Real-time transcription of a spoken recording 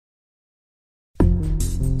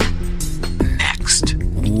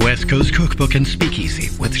West Coast Cookbook and Speakeasy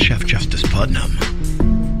with Chef Justice Putnam.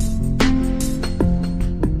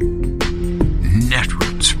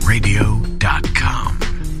 netrootsradio.com.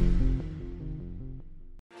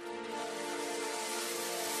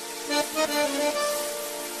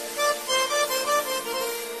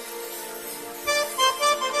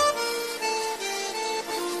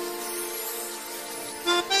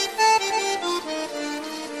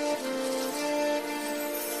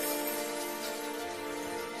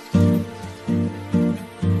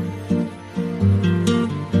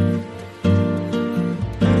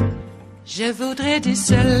 Je voudrais du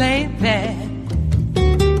soleil vert,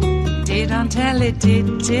 des dentelles et des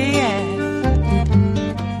théières,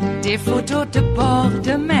 des photos de bord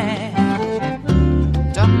de mer,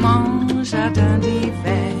 dans mon jardin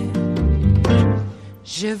d'hiver.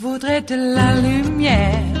 Je voudrais de la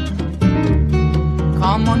lumière,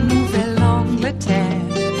 comme en Nouvelle-Angleterre.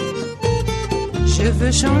 Je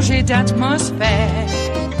veux changer d'atmosphère,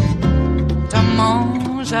 dans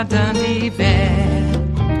mon jardin d'hiver.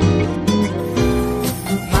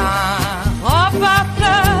 Ma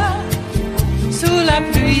fleur, sous la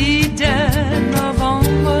pluie de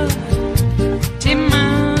novembre, tes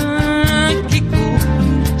mains qui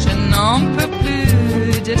courent, je n'en peux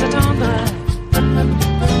plus de t'attendre.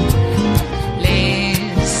 Les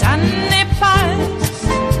années passent,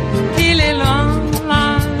 il est loin,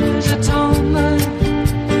 là je tombe.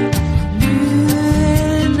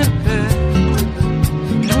 Nul ne peut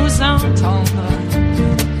nous entendre.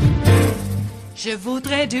 Je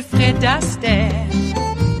voudrais du Fred Astaire,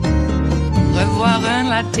 revoir un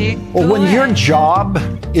latte. Well, when your job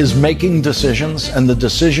is making decisions, and the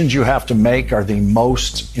decisions you have to make are the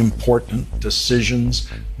most important decisions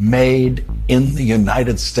made in the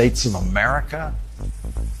United States of America,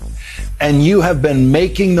 and you have been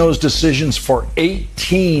making those decisions for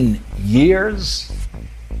 18 years,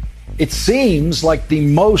 it seems like the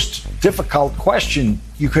most difficult question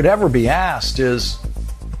you could ever be asked is,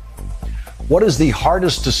 what is the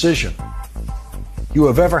hardest decision you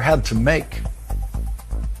have ever had to make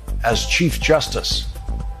as Chief Justice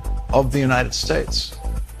of the United States?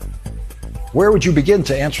 Where would you begin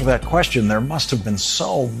to answer that question? There must have been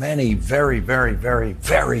so many very, very, very,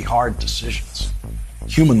 very hard decisions.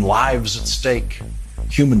 Human lives at stake,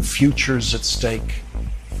 human futures at stake,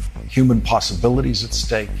 human possibilities at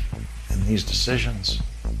stake in these decisions.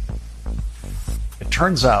 It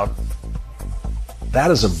turns out that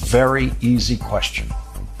is a very easy question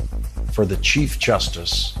for the Chief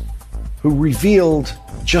Justice, who revealed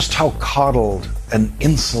just how coddled and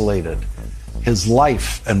insulated his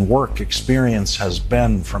life and work experience has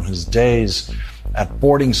been from his days at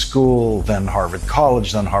boarding school, then Harvard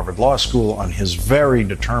College, then Harvard Law School, on his very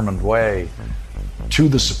determined way to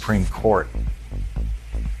the Supreme Court.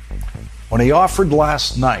 When he offered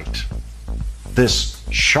last night this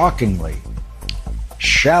shockingly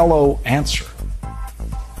shallow answer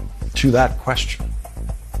to that question.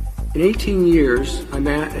 In 18 years, I'm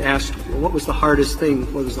asked, well, what was the hardest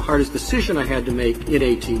decision I had to make in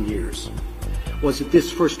 18 years? Was it this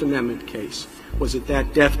First Amendment case? Was it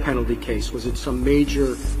that death penalty case? Was it some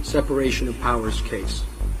major separation of powers case?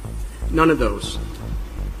 None of those.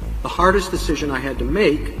 The hardest decision I had to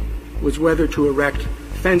make was whether to erect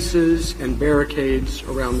fences and barricades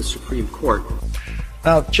around the Supreme Court.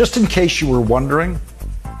 Now, just in case you were wondering,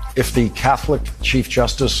 if the Catholic Chief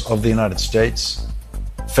Justice of the United States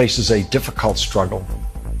faces a difficult struggle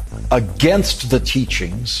against the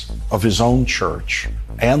teachings of his own church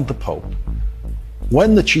and the Pope,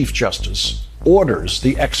 when the Chief Justice orders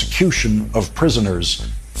the execution of prisoners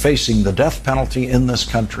facing the death penalty in this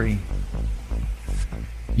country,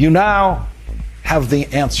 you now have the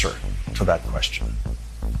answer to that question.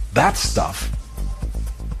 That stuff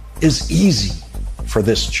is easy for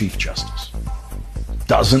this Chief Justice.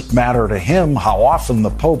 Doesn't matter to him how often the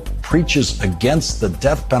Pope preaches against the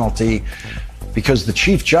death penalty, because the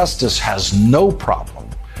Chief Justice has no problem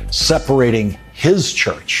separating his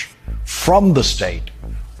church from the state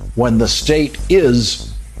when the state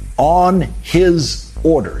is, on his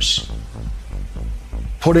orders,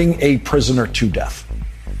 putting a prisoner to death.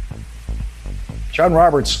 John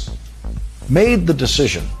Roberts made the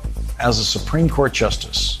decision as a Supreme Court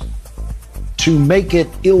Justice to make it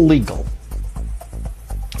illegal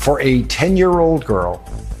for a 10-year-old girl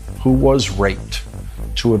who was raped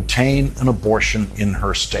to obtain an abortion in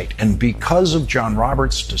her state. And because of John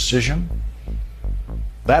Roberts' decision,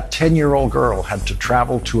 that 10-year-old girl had to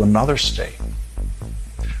travel to another state,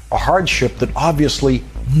 a hardship that obviously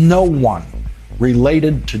no one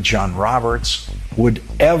related to John Roberts would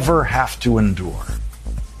ever have to endure.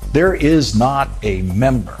 There is not a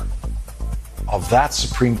member of that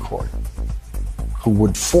Supreme Court who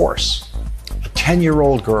would force a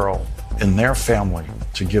 10-year-old girl in their family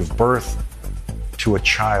to give birth to a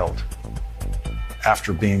child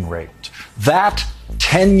after being raped. That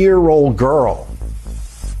 10-year-old girl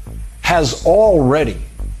has already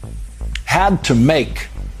had to make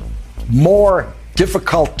more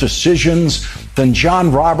difficult decisions than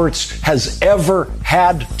John Roberts has ever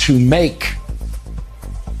had to make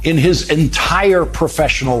in his entire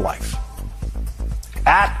professional life.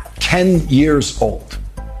 At 10 years old.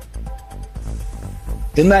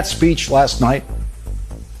 In that speech last night,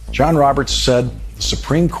 John Roberts said the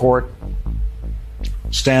Supreme Court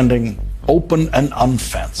standing open and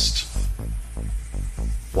unfenced.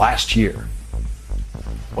 Last year,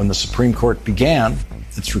 when the Supreme Court began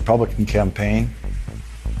its Republican campaign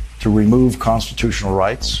to remove constitutional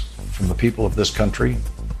rights from the people of this country,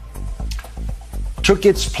 took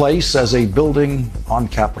its place as a building on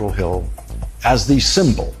Capitol Hill as the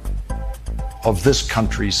symbol of this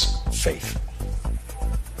country's faith.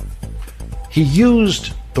 He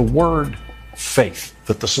used the word faith,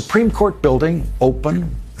 that the Supreme Court building,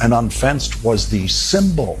 open and unfenced, was the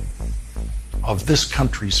symbol of this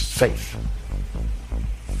country's faith.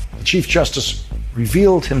 The Chief Justice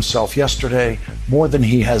revealed himself yesterday more than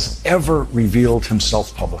he has ever revealed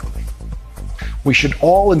himself publicly. We should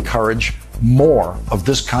all encourage more of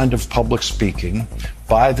this kind of public speaking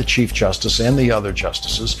by the Chief Justice and the other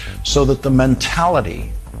justices, so that the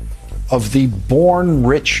mentality of the born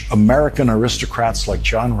rich American aristocrats like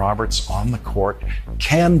John Roberts on the court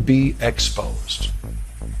can be exposed.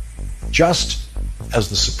 Just as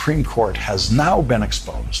the Supreme Court has now been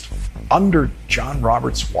exposed under John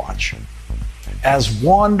Roberts' watch as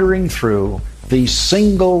wandering through the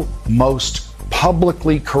single most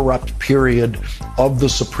publicly corrupt period of the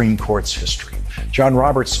Supreme Court's history. John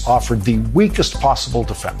Roberts offered the weakest possible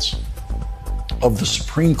defense of the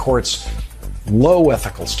Supreme Court's low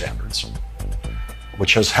ethical standards,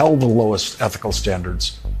 which has held the lowest ethical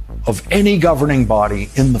standards of any governing body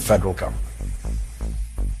in the federal government.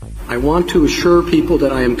 I want to assure people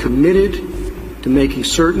that I am committed to making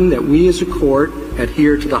certain that we as a court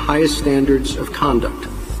adhere to the highest standards of conduct.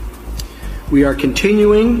 We are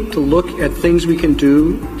continuing to look at things we can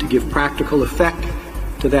do to give practical effect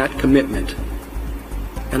to that commitment.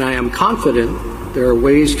 And I am confident there are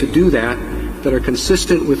ways to do that that are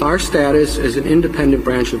consistent with our status as an independent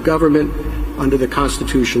branch of government under the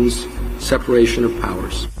Constitution's separation of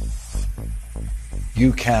powers.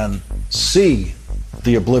 You can see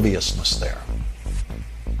the obliviousness there.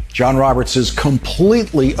 John Roberts is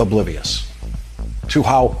completely oblivious to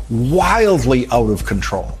how wildly out of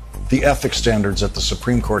control the ethics standards at the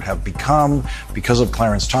Supreme Court have become because of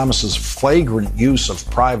Clarence Thomas's flagrant use of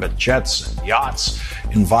private jets and yachts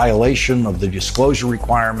in violation of the disclosure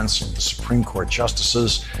requirements of the Supreme Court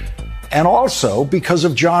justices, and also because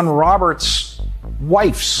of John Roberts'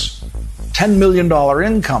 wife's $10 million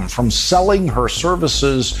income from selling her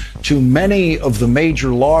services to many of the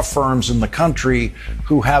major law firms in the country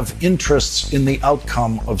who have interests in the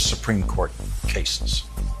outcome of Supreme Court cases.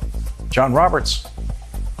 John Roberts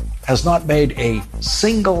has not made a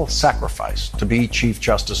single sacrifice to be Chief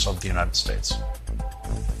Justice of the United States.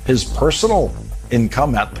 His personal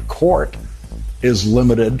income at the court is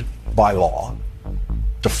limited by law,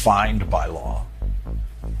 defined by law,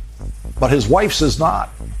 but his wife's is not.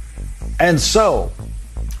 And so,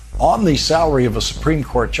 on the salary of a Supreme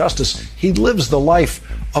Court justice, he lives the life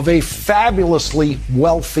of a fabulously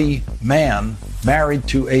wealthy man married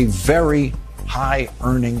to a very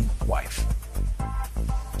high-earning wife.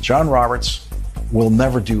 John Roberts will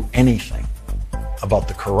never do anything about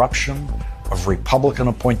the corruption of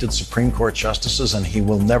Republican-appointed Supreme Court justices, and he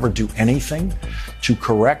will never do anything to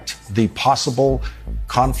correct the possible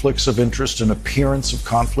conflicts of interest and appearance of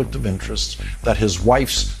conflict of interest that his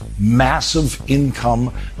wife's massive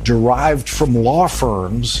income derived from law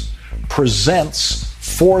firms presents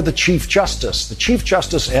for the Chief Justice. The Chief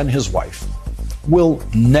Justice and his wife will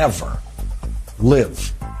never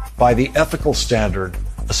live by the ethical standard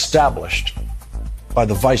established by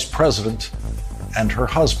the Vice President and her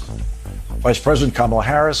husband. Vice President Kamala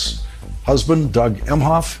Harris' husband, Doug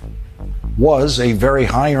Emhoff, was a very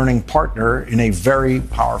high-earning partner in a very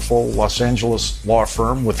powerful Los Angeles law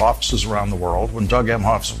firm with offices around the world. When Doug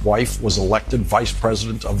Emhoff's wife was elected Vice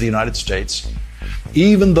President of the United States,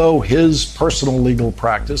 even though his personal legal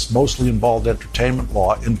practice mostly involved entertainment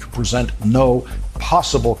law and could present no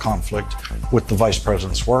possible conflict with the Vice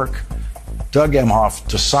President's work, Doug Emhoff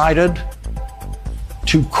decided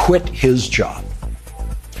to quit his job.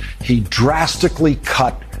 He drastically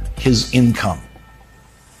cut his income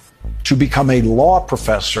to become a law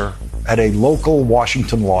professor at a local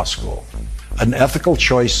Washington law school, an ethical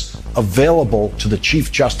choice available to the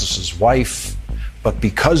Chief Justice's wife, but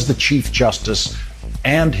because the Chief Justice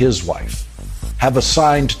and his wife have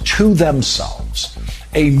assigned to themselves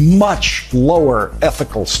a much lower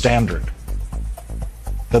ethical standard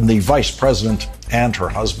than the Vice President and her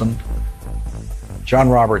husband, John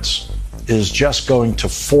Roberts is just going to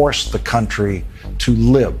force the country to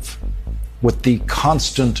live with the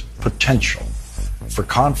constant potential for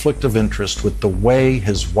conflict of interest with the way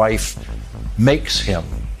his wife makes him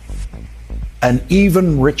an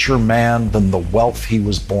even richer man than the wealth he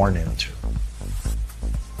was born into.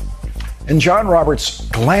 In John Roberts'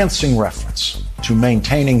 glancing reference to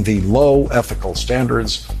maintaining the low ethical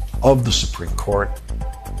standards of the Supreme Court,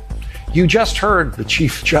 you just heard the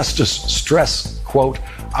Chief Justice stress, quote,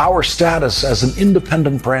 our status as an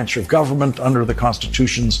independent branch of government under the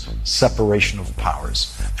Constitution's separation of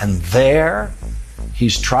powers. And there,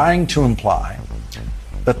 he's trying to imply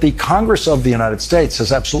that the Congress of the United States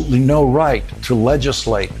has absolutely no right to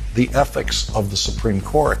legislate the ethics of the Supreme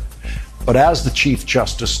Court. But as the Chief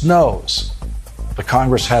Justice knows, the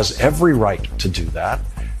Congress has every right to do that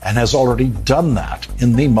and has already done that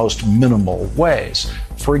in the most minimal ways.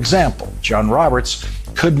 For example, John Roberts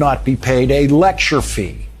could not be paid a lecture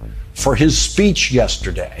fee for his speech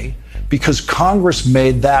yesterday because Congress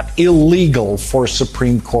made that illegal for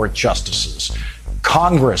Supreme Court justices.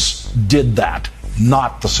 Congress did that,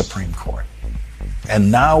 not the Supreme Court.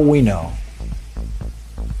 And now we know.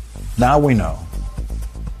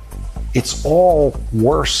 It's all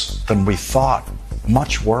worse than we thought,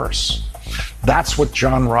 much worse. That's what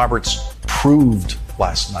John Roberts proved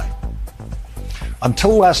last night.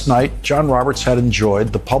 Until last night, John Roberts had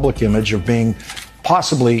enjoyed the public image of being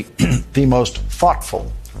possibly the most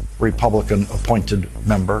thoughtful Republican-appointed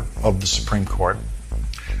member of the Supreme Court.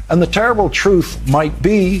 And the terrible truth might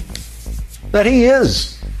be that he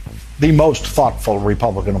is the most thoughtful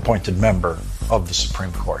Republican-appointed member of the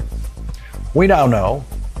Supreme Court. We now know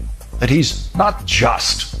that he's not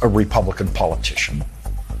just a Republican politician.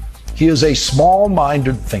 He is a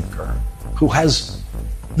small-minded thinker who has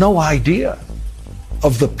no idea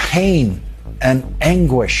of the pain and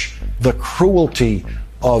anguish, the cruelty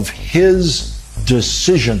of his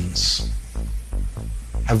decisions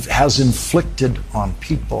has inflicted on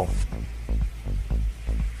people,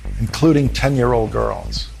 including 10-year-old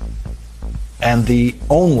girls. And the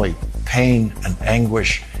only pain and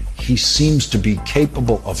anguish he seems to be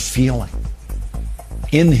capable of feeling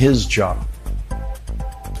in his job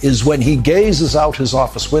is when he gazes out his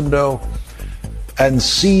office window and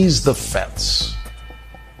sees the fence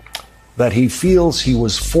that he feels he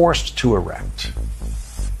was forced to erect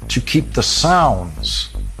to keep the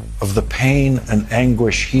sounds of the pain and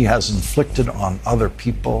anguish he has inflicted on other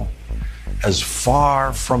people as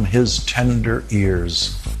far from his tender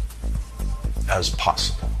ears as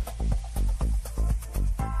possible.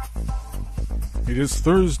 It is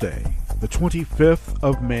Thursday, the 25th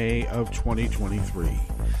of May of 2023,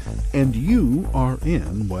 and you are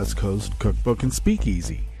in West Coast Cookbook and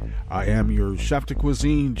Speakeasy. I am your chef de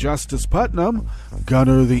cuisine, Justice Putnam.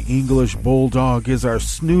 Gunner the English Bulldog is our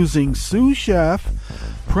snoozing sous chef.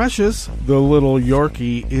 Precious, the little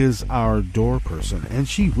Yorkie, is our door person, and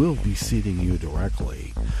she will be seating you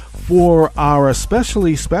directly for our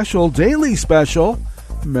especially special daily special,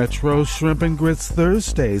 Metro Shrimp and Grits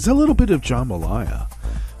Thursdays. A little bit of jambalaya,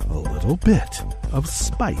 a little bit of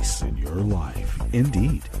spice in your life,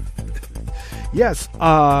 indeed. Yes,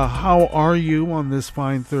 how are you on this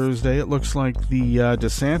fine Thursday? It looks like the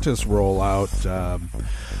DeSantis rollout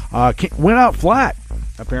went out flat,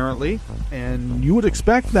 apparently, and you would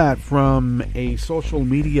expect that from a social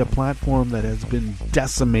media platform that has been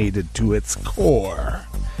decimated to its core.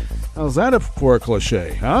 How's that for a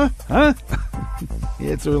cliche, huh?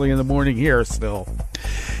 It's early in the morning here still.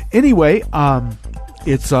 Anyway,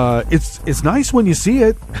 it's nice when you see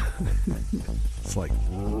it. It's like,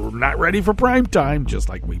 we're not ready for prime time, just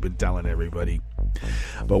like we've been telling everybody.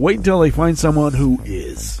 But wait until they find someone who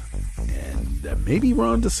is. And maybe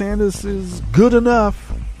Ron DeSantis is good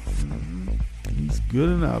enough. He's good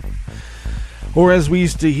enough. Or as we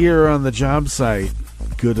used to hear on the job site,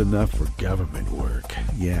 good enough for government work.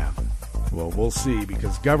 Yeah. Well, we'll see,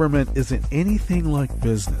 because government isn't anything like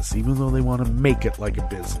business, even though they want to make it like a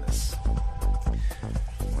business.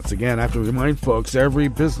 Once again, I have to remind folks, every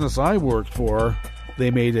business I worked for, they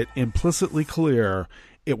made it implicitly clear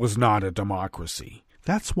it was not a democracy.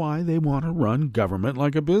 That's why they want to run government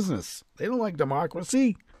like a business. They don't like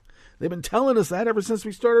democracy. They've been telling us that ever since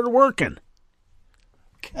we started working.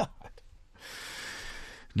 God.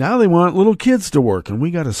 Now they want little kids to work, and we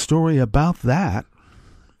got a story about that.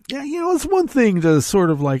 Yeah, it's one thing to sort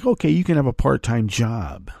of like, okay, you can have a part-time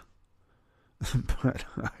job. But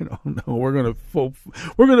I don't know. We're gonna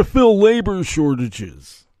fill labor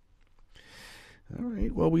shortages. All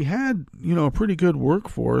right. Well, we had a pretty good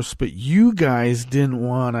workforce, but you guys didn't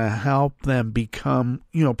want to help them become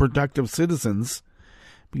productive citizens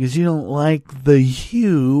because you don't like the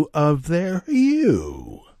hue of their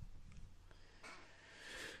hue.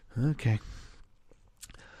 Okay.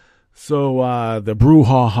 So the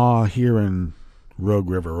brouhaha here in Rogue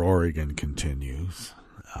River, Oregon continues.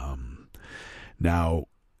 Now,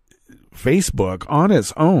 Facebook on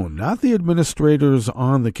its own, not the administrators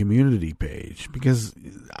on the community page, because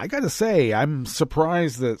I got to say, I'm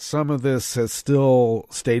surprised that some of this has still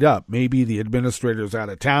stayed up. Maybe the administrator's out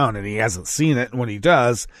of town and he hasn't seen it, and when he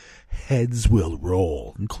does, heads will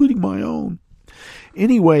roll, including my own.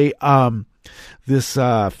 Anyway, this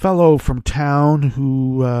fellow from town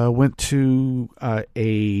who went to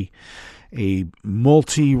a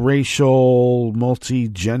multiracial,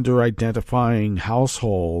 multi-gender identifying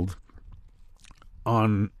household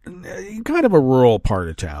on kind of a rural part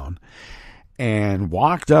of town and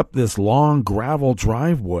walked up this long gravel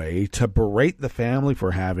driveway to berate the family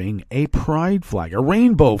for having a pride flag, a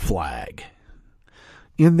rainbow flag,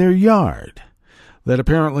 in their yard. That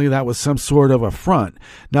apparently that was some sort of affront.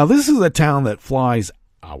 Now, this is a town that flies,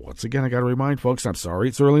 once again, I got to remind folks, I'm sorry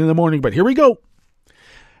it's early in the morning, but here we go.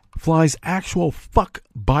 Flies actual fuck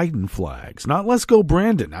Biden flags, not let's go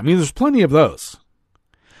Brandon. I mean, there's plenty of those.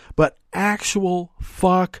 But actual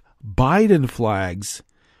fuck Biden flags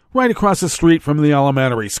right across the street from the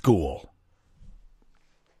elementary school.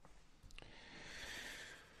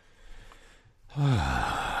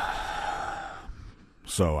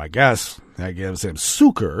 So I guess that gives him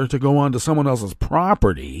sucre to go onto someone else's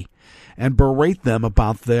property and berate them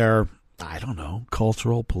about their, I don't know,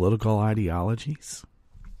 cultural, political ideologies.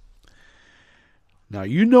 Now,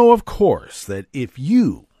 of course, that if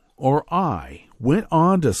you or I went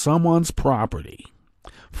onto someone's property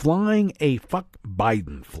flying a fuck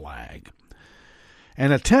Biden flag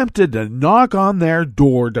and attempted to knock on their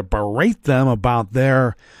door to berate them about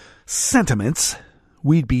their sentiments,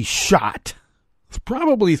 we'd be shot.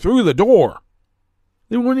 Probably through the door.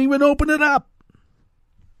 They wouldn't even open it up.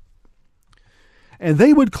 And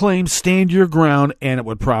they would claim stand your ground, and it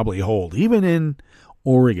would probably hold. Even in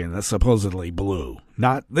Oregon, that's supposedly blue.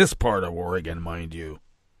 Not this part of Oregon, mind you.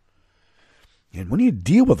 And when you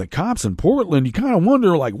deal with the cops in Portland, you kind of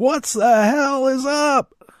wonder, like, what's the hell is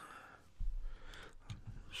up?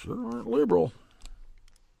 Sure aren't liberal.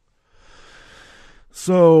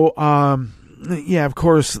 So, yeah, of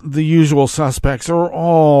course, the usual suspects are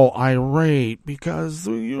all irate because,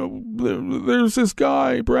 there's this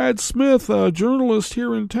guy, Brad Smith, a journalist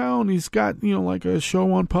here in town. He's got, like a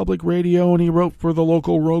show on public radio, and he wrote for the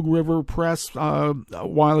local Rogue River Press a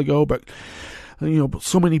while ago. But,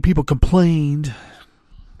 so many people complained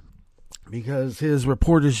because his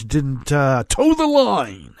reportage didn't toe the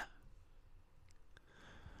line.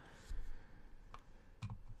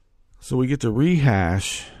 So we get to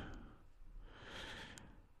rehash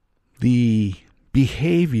the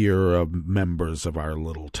behavior of members of our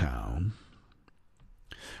little town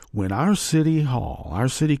when our city hall, our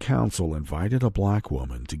city council invited a black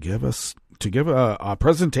woman to give a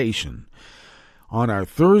presentation on our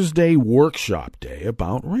Thursday workshop day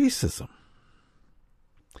about racism.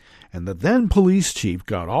 And the then police chief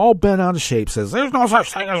got all bent out of shape, says, "There's no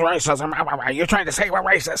such thing as racism. You're trying to say we're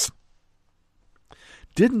racist."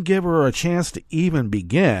 Didn't give her a chance to even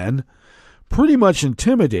begin. Pretty much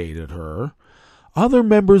intimidated her. Other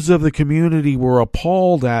members of the community were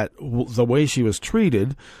appalled at the way she was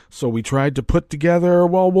treated, so we tried to put together,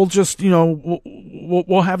 we'll just,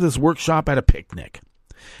 we'll have this workshop at a picnic,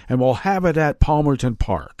 and we'll have it at Palmerton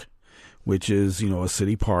Park, which is, a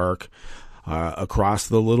city park across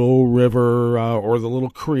the little river or the little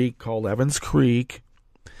creek called Evans Creek.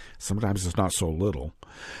 Sometimes it's not so little.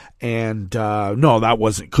 And no,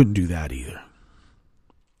 couldn't do that either.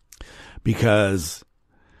 Because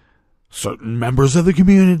certain members of the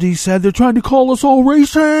community said they're trying to call us all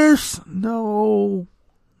racist. No,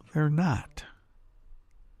 they're not.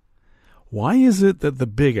 Why is it that the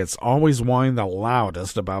bigots always whine the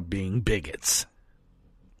loudest about being bigots?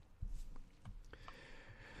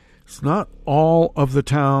 It's not all of the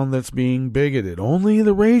town that's being bigoted. Only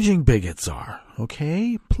the raging bigots are.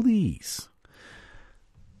 Okay? Please.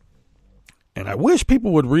 And I wish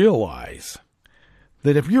people would realize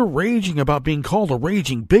that if you're raging about being called a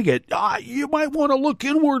raging bigot, you might want to look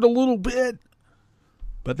inward a little bit.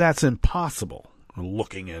 But that's impossible,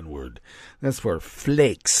 looking inward. That's for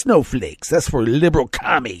snowflakes. That's for liberal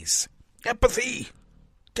commies. Empathy.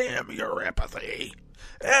 Damn your empathy.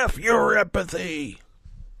 F your empathy.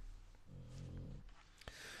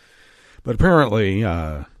 But apparently,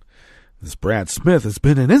 this Brad Smith has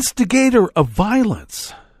been an instigator of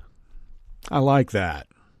violence. I like that.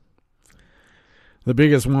 The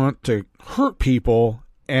biggest want to hurt people,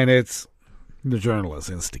 and it's the journalist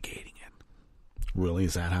instigating it. Really,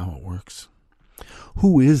 is that how it works?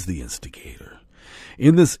 Who is the instigator?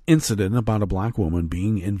 In this incident about a black woman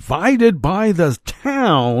being invited by the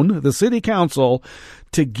town, the city council,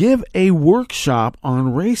 to give a workshop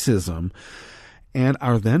on racism, and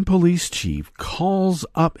our then police chief calls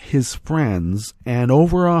up his friends, and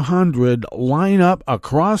over 100 line up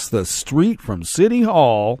across the street from City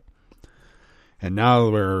Hall. And now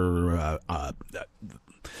we're,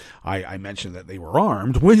 I mentioned that they were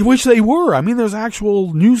armed, which they were. I mean, there's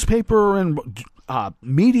actual newspaper and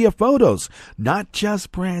media photos, not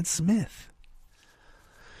just Brad Smith.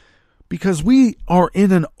 Because we are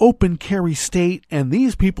in an open carry state, and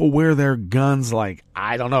these people wear their guns like,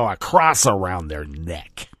 I don't know, a cross around their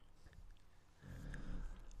neck.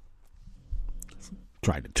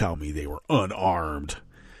 Tried to tell me they were unarmed.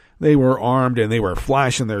 They were armed, and they were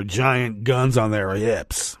flashing their giant guns on their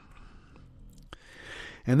hips.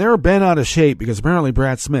 And they're bent out of shape because apparently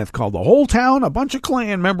Brad Smith called the whole town a bunch of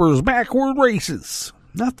Klan members backward racists.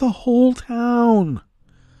 Not the whole town.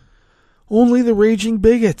 Only the raging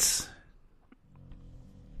bigots.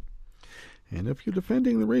 And if you're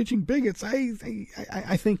defending the raging bigots, I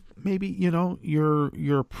think maybe,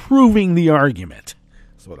 you're proving the argument.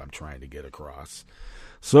 That's what I'm trying to get across.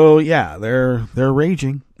 So yeah, they're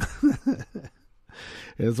raging.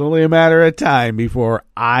 It's only a matter of time before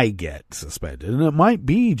I get suspended. And it might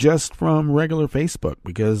be just from regular Facebook,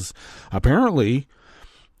 because apparently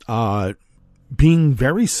being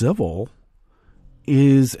very civil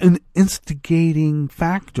is an instigating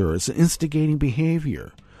factor. It's an instigating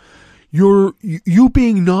behavior. You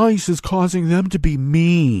being nice is causing them to be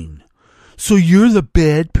mean. So you're the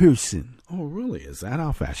bad person. Oh, really? Is that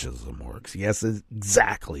how fascism works? Yes, it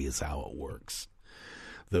exactly is how it works.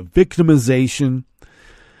 The victimization,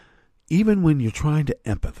 even when you're trying to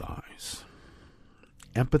empathize.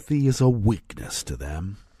 Empathy is a weakness to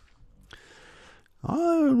them.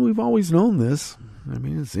 We've always known this. I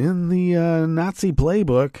mean, it's in the Nazi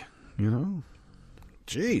playbook,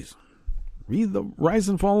 Jeez. Read the Rise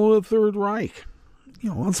and Fall of the Third Reich.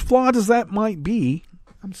 As flawed as that might be,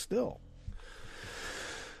 I'm still.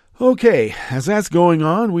 Okay, as that's going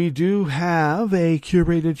on, we do have a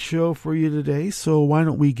curated show for you today, so why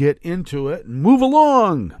don't we get into it and move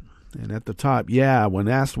along? And at the top, when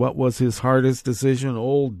asked what was his hardest decision,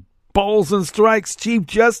 old Balls and Strikes Chief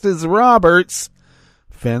Justice Roberts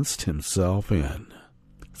fenced himself in.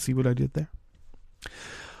 See what I did there?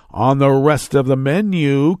 On the rest of the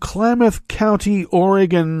menu, Klamath County,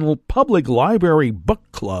 Oregon Public Library book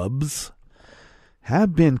clubs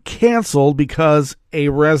have been canceled because a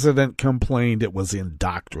resident complained it was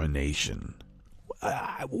indoctrination.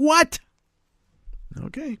 What?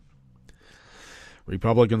 Okay.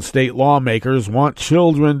 Republican state lawmakers want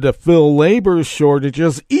children to fill labor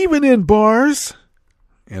shortages even in bars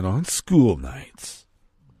and on school nights.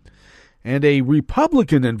 And a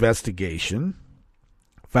Republican investigation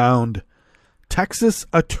found Texas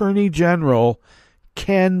Attorney General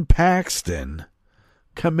Ken Paxton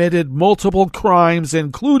committed multiple crimes,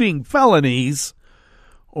 including felonies,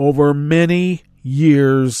 over many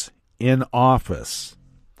years in office.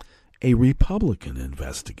 A Republican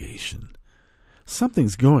investigation.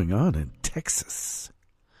 Something's going on in Texas.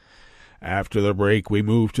 After the break, we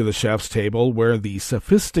move to the chef's table, where the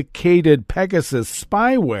sophisticated Pegasus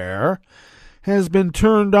spyware has been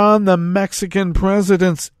turned on the Mexican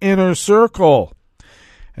president's inner circle.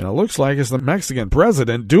 And it looks like it's the Mexican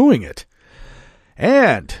president doing it.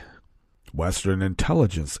 And Western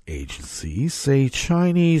intelligence agencies say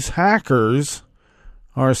Chinese hackers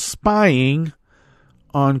are spying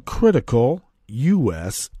on critical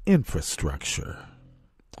U.S. infrastructure.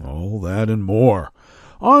 All that and more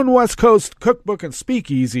on West Coast Cookbook and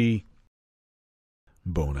Speakeasy.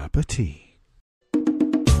 Bon appetit.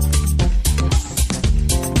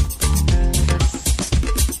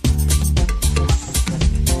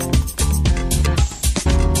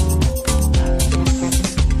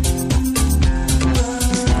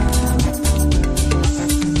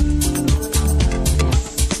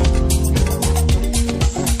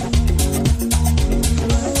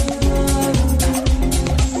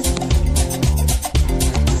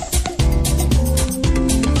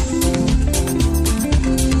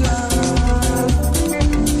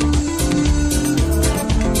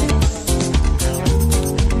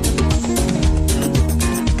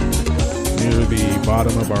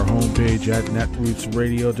 bottom of our homepage at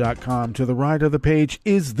netrootsradio.com. To the right of the page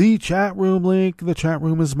is the chat room link. The chat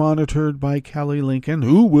room is monitored by Kelly Lincoln,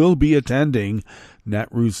 who will be attending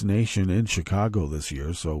Netroots Nation in Chicago this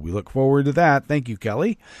year, so we look forward to that. Thank you,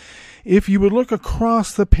 Kelly. If you would look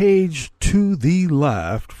across the page to the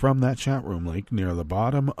left from that chat room link near the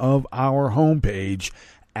bottom of our homepage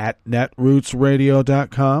at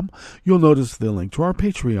netrootsradio.com, you'll notice the link to our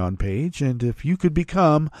Patreon page, and if you could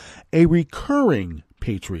become a recurring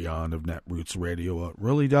Patreon of Netroots Radio, it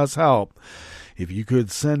really does help. If you could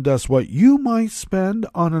send us what you might spend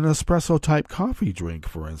on an espresso-type coffee drink,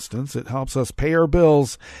 for instance, it helps us pay our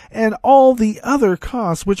bills and all the other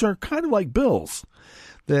costs, which are kind of like bills,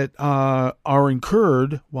 that are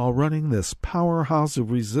incurred while running this powerhouse of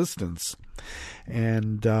resistance.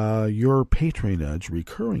 And your patronage,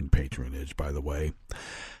 recurring patronage, by the way,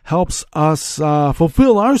 helps us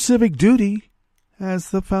fulfill our civic duty as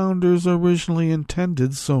the founders originally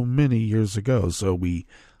intended so many years ago. So we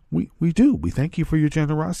do. We thank you for your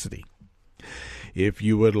generosity. If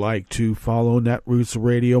you would like to follow Netroots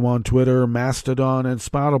Radio on Twitter, Mastodon, and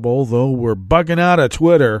Spoutable, though we're bugging out of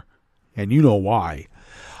Twitter, and you know why,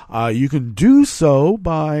 you can do so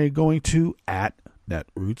by going to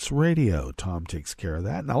 @Netroots Radio. Tom takes care of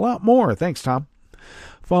that and a lot more. Thanks, Tom.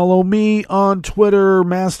 Follow me on Twitter,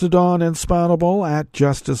 Mastodon, and Spoutable at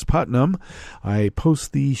Justice Putnam. I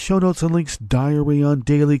post the show notes and links diary on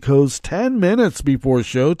Daily Codes 10 minutes before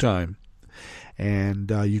showtime.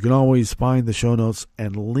 And you can always find the show notes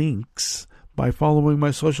and links by following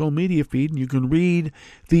my social media feed. And you can read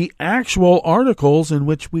the actual articles in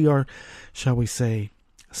which we are, shall we say,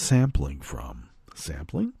 sampling from.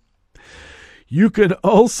 Sampling? You can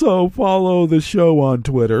also follow the show on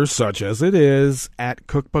Twitter, such as it is, at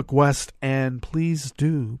Cookbook West, and please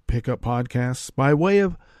do pick up podcasts by way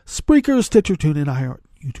of Spreaker, Stitcher, TuneIn, iHeart,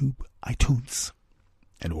 YouTube, iTunes,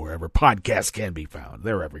 and wherever podcasts can be found.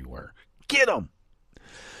 They're everywhere. Get them!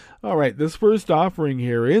 All right, this first offering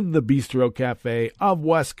here in the Bistro Cafe of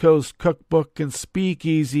West Coast Cookbook and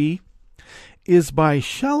Speakeasy is by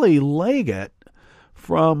Shelley Leggett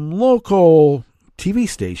from local TV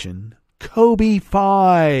station Kobe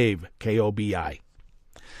 5, K-O-B-I.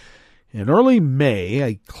 In early May,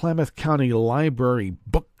 a Klamath County Library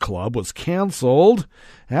book club was canceled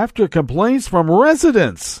after complaints from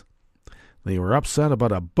residents. They were upset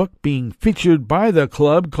about a book being featured by the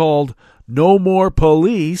club called No More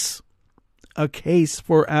Police, A Case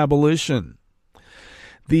for Abolition.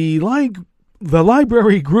 The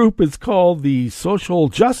library group is called the Social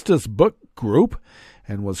Justice Book Group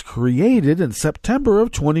and was created in September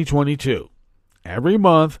of 2022. Every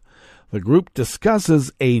month, the group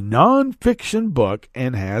discusses a non-fiction book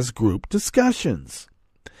and has group discussions.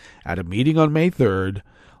 At a meeting on May 3rd,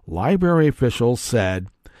 library officials said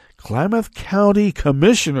Klamath County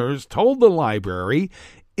commissioners told the library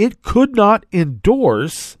it could not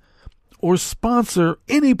endorse or sponsor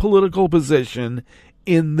any political position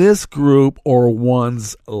in this group or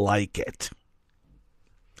ones like it.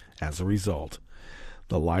 As a result,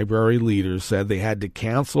 the library leaders said they had to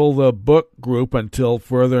cancel the book group until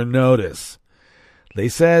further notice. They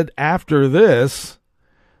said after this,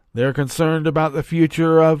 they're concerned about the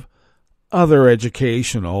future of other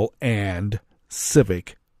educational and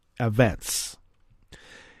civic events.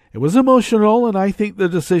 It was emotional, and I think the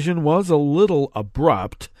decision was a little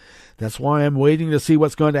abrupt. That's why I'm waiting to see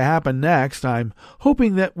what's going to happen next. I'm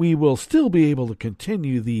hoping that we will still be able to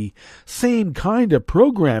continue the same kind of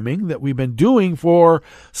programming that we've been doing for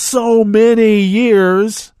so many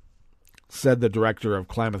years, said the director of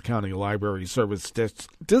Klamath County Library Service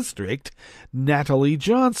District, Natalie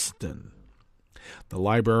Johnston. The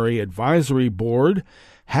Library Advisory Board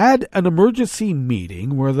had an emergency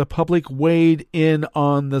meeting where the public weighed in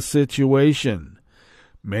on the situation.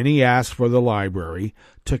 Many asked for the library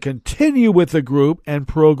to continue with the group and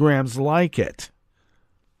programs like it.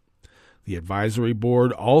 The advisory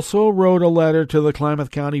board also wrote a letter to the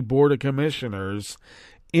Klamath County Board of Commissioners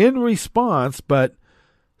in response, but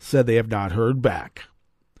said they have not heard back.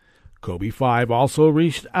 Kobe 5 also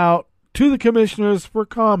reached out to the commissioners for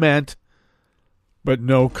comment, but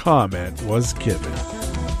no comment was given.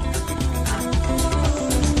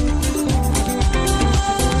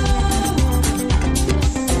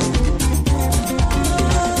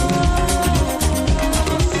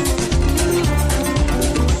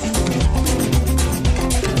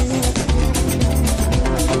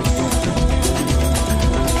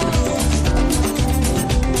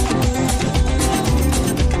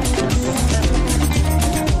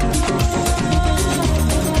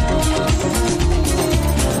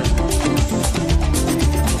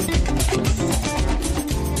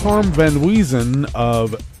 Harm Van Weesen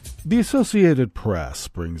of the Associated Press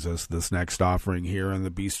brings us this next offering here in the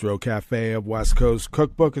Bistro Cafe of West Coast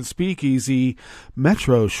Cookbook and Speakeasy,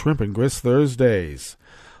 Metro Shrimp and Grist Thursdays.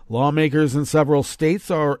 Lawmakers in several states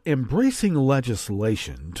are embracing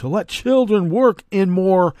legislation to let children work in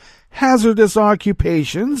more hazardous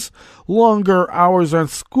occupations, longer hours on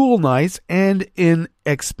school nights, and in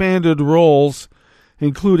expanded roles,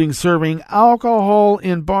 including serving alcohol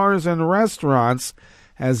in bars and restaurants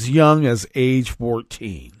as young as age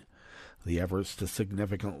 14. The efforts to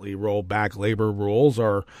significantly roll back labor rules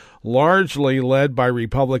are largely led by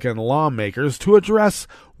Republican lawmakers to address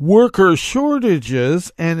worker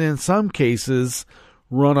shortages and, in some cases,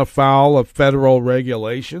 run afoul of federal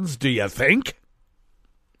regulations, do you think?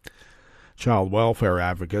 Child welfare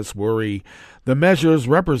advocates worry the measures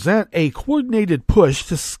represent a coordinated push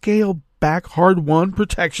to scale back hard-won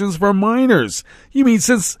protections for minors. You mean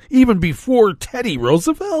since even before Teddy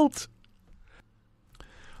Roosevelt?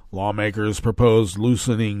 Lawmakers proposed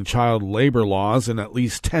loosening child labor laws in at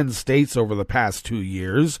least 10 states over the past 2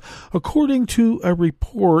 years, according to a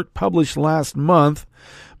report published last month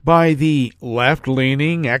by the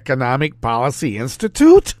left-leaning Economic Policy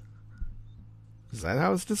Institute. Is that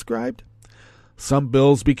how it's described? Some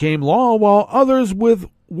bills became law while others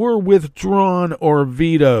were withdrawn or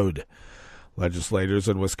vetoed. Legislators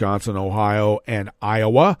in Wisconsin, Ohio, and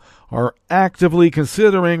Iowa are actively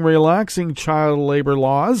considering relaxing child labor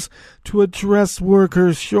laws to address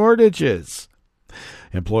worker shortages.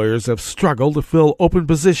 Employers have struggled to fill open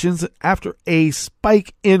positions after a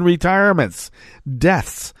spike in retirements,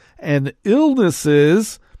 deaths, and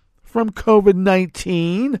illnesses from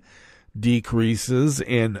COVID-19, decreases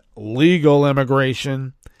in legal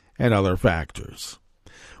immigration, and other factors.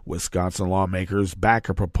 Wisconsin lawmakers back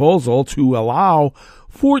a proposal to allow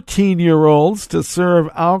 14-year-olds to serve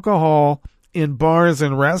alcohol in bars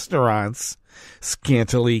and restaurants.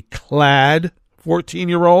 Scantily clad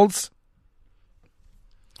 14-year-olds.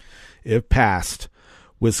 If passed,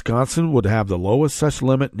 Wisconsin would have the lowest such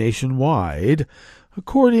limit nationwide,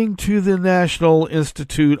 according to the National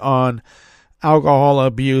Institute on Alcohol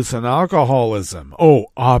Abuse and Alcoholism. Oh,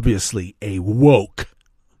 obviously a woke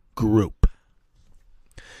group.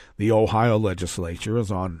 The Ohio legislature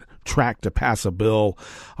is on track to pass a bill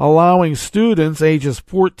allowing students ages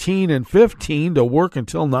 14 and 15 to work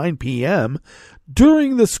until 9 p.m.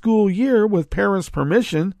 during the school year with parents'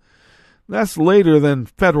 permission. That's later than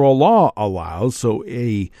federal law allows, so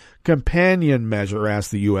a companion measure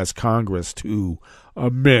asked the U.S. Congress to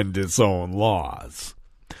amend its own laws.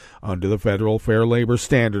 Under the Federal Fair Labor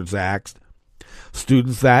Standards Act,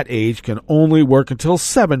 students that age can only work until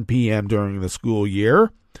 7 p.m. during the school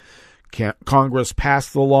year. Congress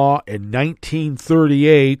passed the law in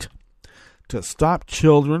 1938 to stop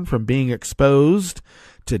children from being exposed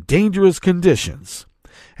to dangerous conditions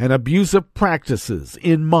and abusive practices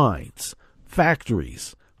in mines,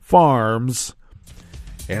 factories, farms,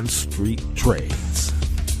 and street trades.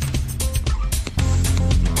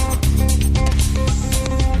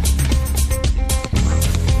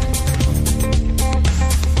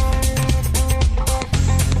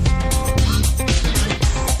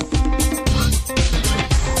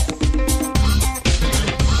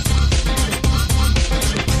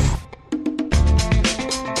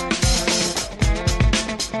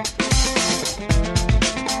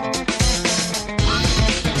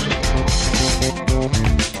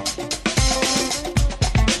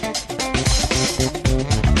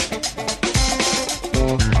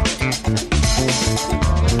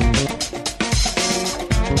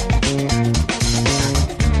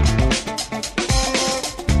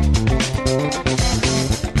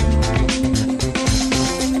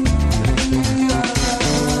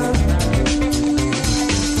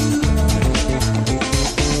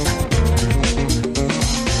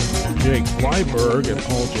 And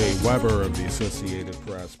Paul J. Weber of the Associated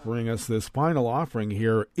Press bring us this final offering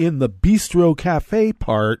here in the Bistro Cafe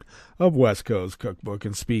part of West Coast Cookbook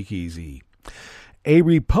and Speakeasy. A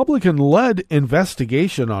Republican-led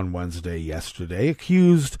investigation on Wednesday yesterday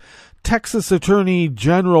accused Texas Attorney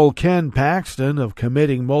General Ken Paxton of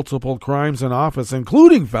committing multiple crimes in office,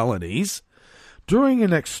 including felonies, during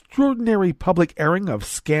an extraordinary public airing of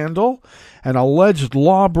scandal and alleged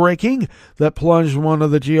law-breaking that plunged one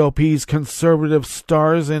of the GOP's conservative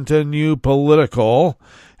stars into new political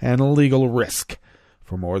and legal risk.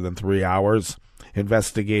 For more than 3 hours,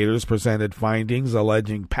 investigators presented findings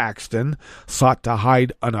alleging Paxton sought to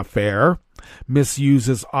hide an affair, misused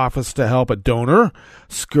his office to help a donor,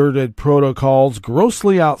 skirted protocols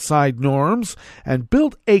grossly outside norms, and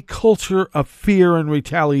built a culture of fear and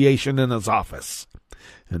retaliation in his office.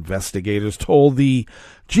 Investigators told the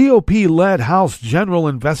GOP-led House General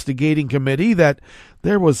Investigating Committee that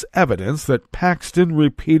there was evidence that Paxton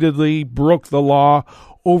repeatedly broke the law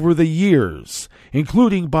over the years,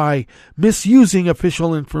 including by misusing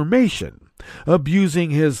official information,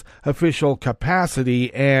 abusing his official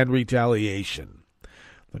capacity, and retaliation.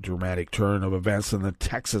 The dramatic turn of events in the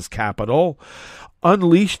Texas Capitol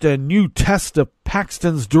unleashed a new test of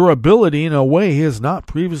Paxton's durability in a way he has not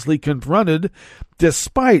previously confronted,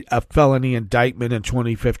 despite a felony indictment in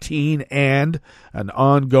 2015 and an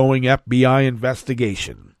ongoing FBI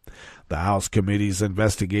investigation. The House Committee's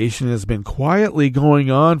investigation has been quietly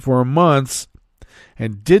going on for months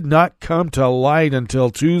and did not come to light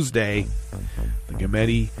until Tuesday. The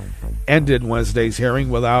committee ended Wednesday's hearing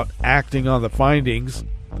without acting on the findings.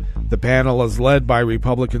 The panel is led by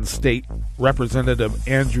Republican State Representative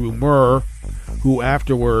Andrew Murr, who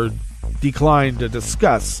afterward declined to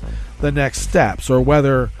discuss the next steps or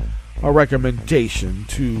whether a recommendation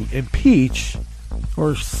to impeach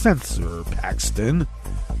or censor Paxton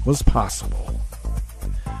was possible.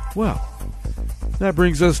 Well, that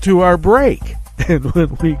brings us to our break. And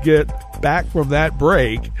when we get back from that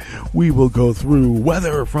break, we will go through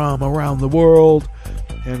weather from around the world,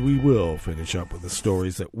 and we will finish up with the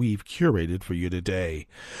stories that we've curated for you today.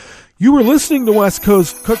 You are listening to West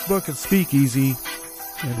Coast Cookbook and Speakeasy,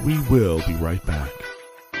 and we will be right back.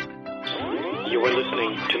 You are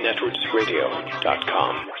listening to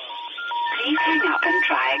netrootsradio.com. Please hang up and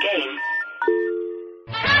try again.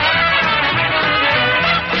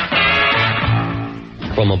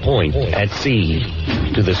 From a point at sea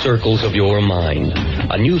to the circles of your mind,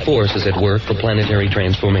 a new force is at work for planetary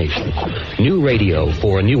transformation. New radio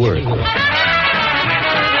for a new Earth.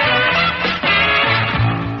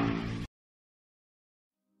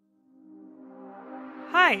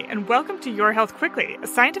 Hi, and welcome to Your Health Quickly, a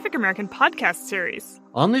Scientific American podcast series.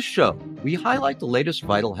 On this show, we highlight the latest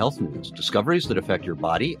vital health news, discoveries that affect your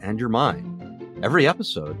body and your mind. Every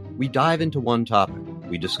episode, we dive into one topic.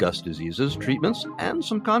 We discuss diseases, treatments, and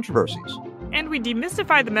some controversies. And we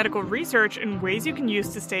demystify the medical research and ways you can use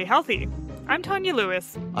to stay healthy. I'm Tanya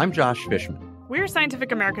Lewis. I'm Josh Fishman. We're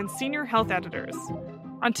Scientific American's senior health editors.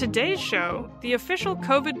 On today's show, the official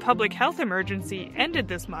COVID public health emergency ended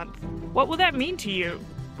this month. What will that mean to you?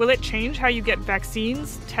 Will it change how you get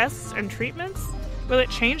vaccines, tests, and treatments? Will it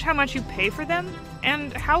change how much you pay for them?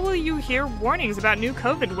 And how will you hear warnings about new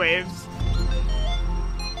COVID waves?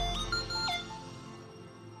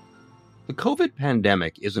 The COVID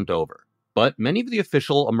pandemic isn't over, but many of the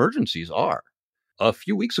official emergencies are. A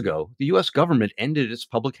few weeks ago, the U.S. government ended its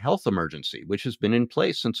public health emergency, which has been in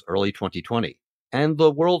place since early 2020. And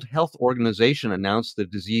the World Health Organization announced the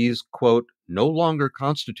disease, quote, no longer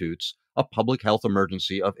constitutes a public health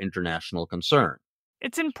emergency of international concern.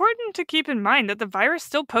 It's important to keep in mind that the virus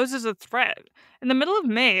still poses a threat. In the middle of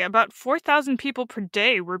May, about 4,000 people per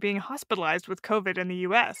day were being hospitalized with COVID in the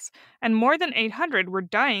U.S., and more than 800 were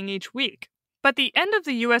dying each week. But the end of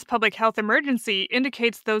the U.S. public health emergency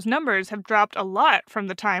indicates those numbers have dropped a lot from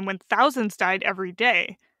the time when thousands died every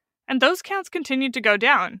day. And those counts continued to go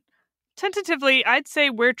down. Tentatively, I'd say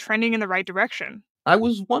we're trending in the right direction. I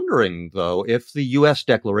was wondering, though, if the U.S.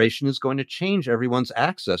 declaration is going to change everyone's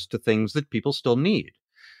access to things that people still need.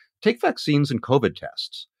 Take vaccines and COVID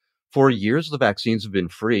tests. For years, the vaccines have been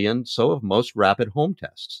free, and so have most rapid home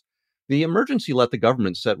tests. The emergency let the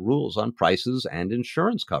government set rules on prices and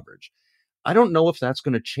insurance coverage. I don't know if that's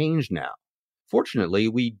going to change now. Fortunately,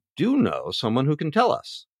 we do know someone who can tell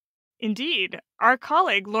us. Indeed. Our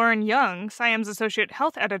colleague, Lauren Young, SciAm's associate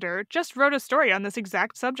health editor, just wrote a story on this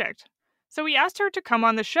exact subject. So we asked her to come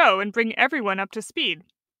on the show and bring everyone up to speed.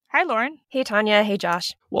 Hi, Lauren. Hey, Tanya. Hey,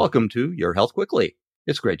 Josh. Welcome to Your Health Quickly.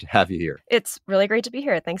 It's great to have you here. It's really great to be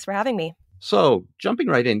here. Thanks for having me. So, jumping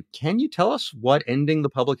right in, can you tell us what ending the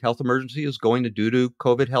public health emergency is going to do to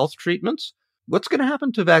COVID health treatments? What's going to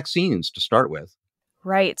happen to vaccines to start with?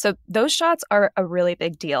 Right. So those shots are a really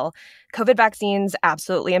big deal. COVID vaccines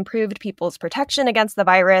absolutely improved people's protection against the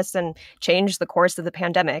virus and changed the course of the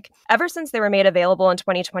pandemic. Ever since they were made available in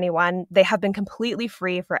 2021, they have been completely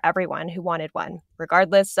free for everyone who wanted one,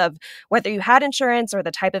 regardless of whether you had insurance or the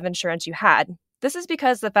type of insurance you had. This is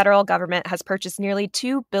because the federal government has purchased nearly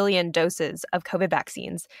 2 billion doses of COVID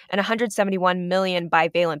vaccines and 171 million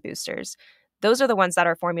bivalent boosters. Those are the ones that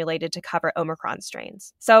are formulated to cover Omicron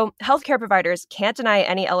strains. So healthcare providers can't deny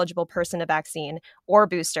any eligible person a vaccine or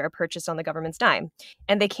booster purchased on the government's dime,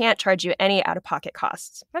 and they can't charge you any out-of-pocket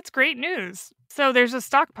costs. That's great news. So there's a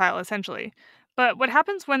stockpile, essentially. But what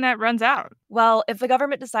happens when that runs out? Well, if the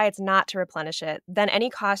government decides not to replenish it, then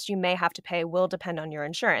any cost you may have to pay will depend on your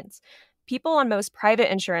insurance. people on most private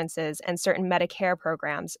insurances and certain Medicare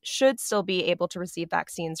programs should still be able to receive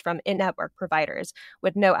vaccines from in-network providers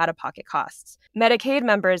with no out-of-pocket costs. Medicaid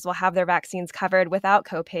members will have their vaccines covered without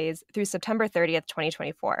copays through September 30th,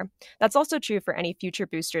 2024. That's also true for any future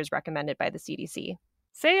boosters recommended by the CDC.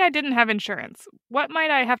 Say I didn't have insurance. What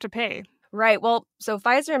might I have to pay? Right. Well, so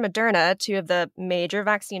Pfizer and Moderna, two of the major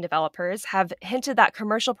vaccine developers, have hinted that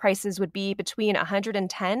commercial prices would be between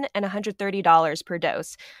 $110 and $130 per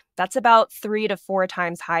dose. That's about 3 to 4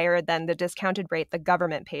 times higher than the discounted rate the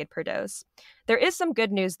government paid per dose. There is some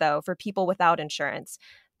good news, though, for people without insurance.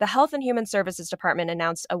 The Health and Human Services Department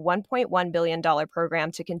announced a $1.1 billion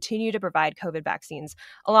program to continue to provide COVID vaccines,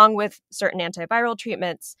 along with certain antiviral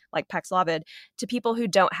treatments, like Paxlovid, to people who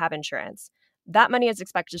don't have insurance. That money is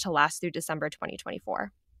expected to last through December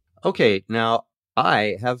 2024. Okay, now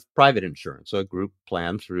I have private insurance, a group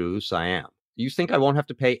plan through SIAM. You think I won't have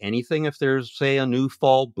to pay anything if there's, say, a new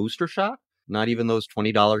fall booster shot? Not even those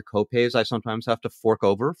 $20 copays I sometimes have to fork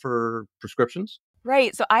over for prescriptions?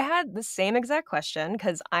 Right. So I had the same exact question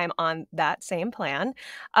because I'm on that same plan.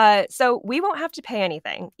 So we won't have to pay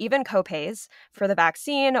anything, even copays, for the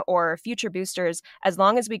vaccine or future boosters, as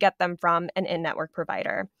long as we get them from an in-network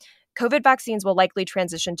provider. COVID vaccines will likely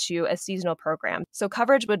transition to a seasonal program, so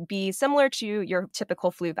coverage would be similar to your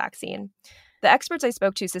typical flu vaccine. The experts I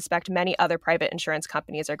spoke to suspect many other private insurance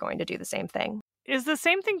companies are going to do the same thing. Is the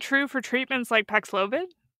same thing true for treatments like Paxlovid?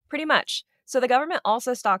 Pretty much. So the government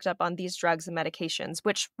also stocked up on these drugs and medications,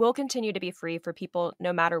 which will continue to be free for people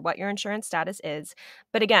no matter what your insurance status is.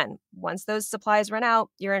 But again, once those supplies run out,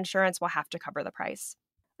 your insurance will have to cover the price.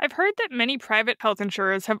 I've heard that many private health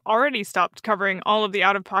insurers have already stopped covering all of the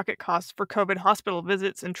out-of-pocket costs for COVID hospital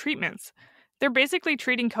visits and treatments. They're basically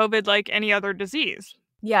treating COVID like any other disease.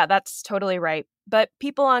 Yeah, that's totally right. But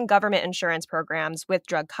people on government insurance programs with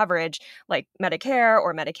drug coverage, like Medicare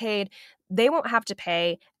or Medicaid, they won't have to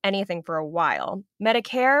pay anything for a while.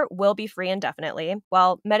 Medicare will be free indefinitely,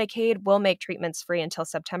 while Medicaid will make treatments free until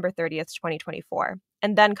September 30th, 2024.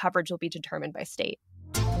 And then coverage will be determined by state.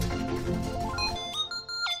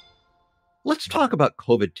 Let's talk about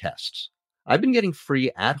COVID tests. I've been getting free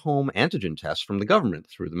at-home antigen tests from the government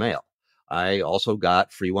through the mail. I also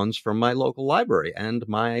got free ones from my local library, and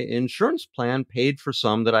my insurance plan paid for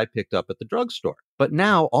some that I picked up at the drugstore. But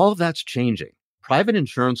now all of that's changing. Private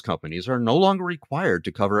insurance companies are no longer required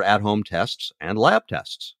to cover at-home tests and lab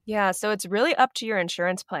tests. Yeah, so it's really up to your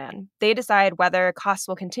insurance plan. They decide whether costs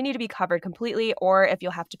will continue to be covered completely or if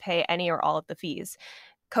you'll have to pay any or all of the fees.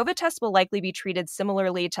 COVID tests will likely be treated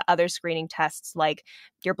similarly to other screening tests like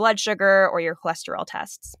your blood sugar or your cholesterol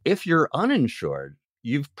tests. If you're uninsured,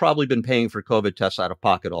 you've probably been paying for COVID tests out of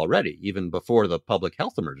pocket already, even before the public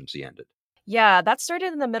health emergency ended. Yeah, that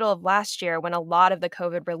started in the middle of last year when a lot of the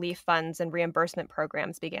COVID relief funds and reimbursement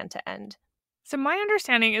programs began to end. So my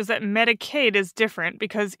understanding is that Medicaid is different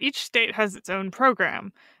because each state has its own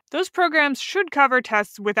program. Those programs should cover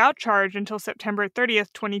tests without charge until September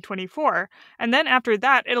 30th, 2024, and then after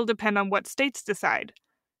that, it'll depend on what states decide.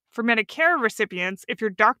 For Medicare recipients, if your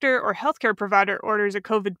doctor or healthcare provider orders a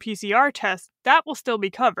COVID PCR test, that will still be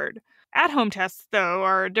covered. At-home tests, though,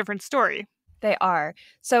 are a different story. They are.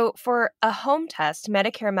 So for a home test,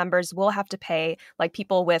 Medicare members will have to pay like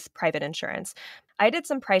people with private insurance. I did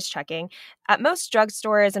some price checking. At most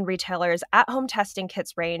drugstores and retailers, at-home testing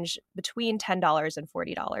kits range between $10 and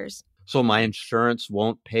 $40. So my insurance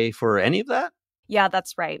won't pay for any of that? Yeah,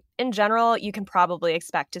 that's right. In general, you can probably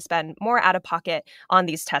expect to spend more out of pocket on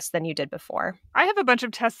these tests than you did before. I have a bunch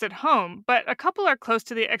of tests at home, but a couple are close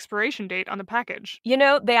to the expiration date on the package. You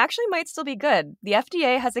know, they actually might still be good. The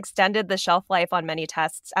FDA has extended the shelf life on many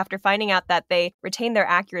tests after finding out that they retain their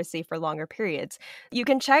accuracy for longer periods. You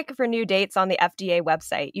can check for new dates on the FDA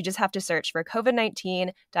website. You just have to search for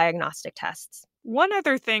COVID-19 diagnostic tests. One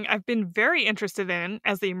other thing I've been very interested in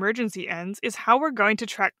as the emergency ends is how we're going to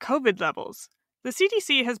track COVID levels. The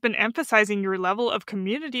CDC has been emphasizing your level of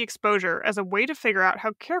community exposure as a way to figure out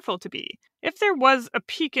how careful to be. If there was a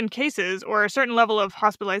peak in cases or a certain level of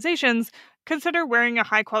hospitalizations, consider wearing a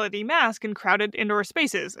high-quality mask in crowded indoor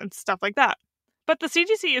spaces and stuff like that. But the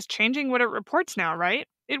CDC is changing what it reports now, right?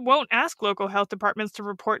 It won't ask local health departments to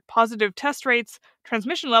report positive test rates,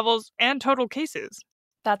 transmission levels, and total cases.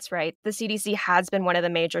 That's right. The CDC has been one of the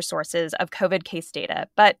major sources of COVID case data,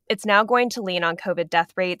 but it's now going to lean on COVID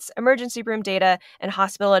death rates, emergency room data, and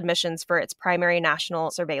hospital admissions for its primary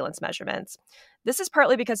national surveillance measurements. This is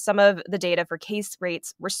partly because some of the data for case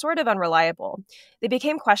rates were sort of unreliable. They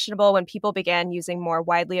became questionable when people began using more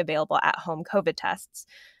widely available at-home COVID tests.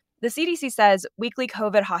 The CDC says weekly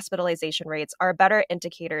COVID hospitalization rates are better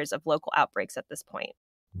indicators of local outbreaks at this point.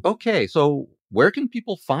 Okay, so Where can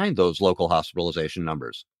people find those local hospitalization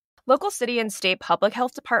numbers? Local city and state public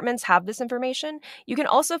health departments have this information. You can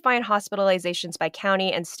also find hospitalizations by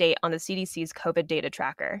county and state on the CDC's COVID data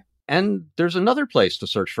tracker. And there's another place to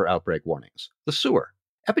search for outbreak warnings, the sewer.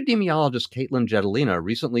 Epidemiologist Caitlin Jedalina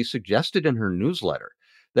recently suggested in her newsletter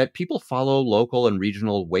that people follow local and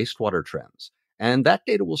regional wastewater trends, and that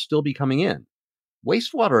data will still be coming in.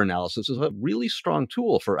 Wastewater analysis is a really strong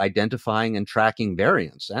tool for identifying and tracking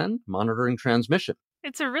variants and monitoring transmission.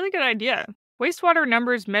 It's a really good idea. Wastewater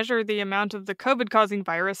numbers measure the amount of the COVID-causing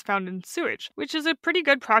virus found in sewage, which is a pretty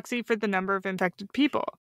good proxy for the number of infected people.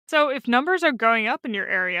 So if numbers are going up in your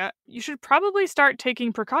area, you should probably start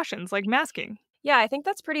taking precautions like masking. Yeah, I think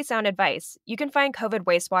that's pretty sound advice. You can find COVID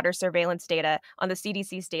wastewater surveillance data on the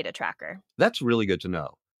CDC's data tracker. That's really good to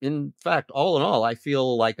know. In fact, all in all, I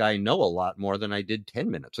feel like I know a lot more than I did 10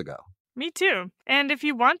 minutes ago. Me too. And if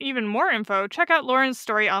you want even more info, check out Lauren's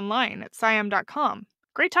story online at sciam.com.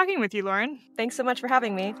 Great talking with you, Lauren. Thanks so much for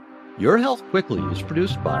having me. Your Health Quickly is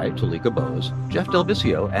produced by Talika Bose, Jeff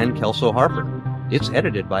Delvicio, and Kelso Harper. It's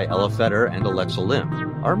edited by Ella Fetter and Alexa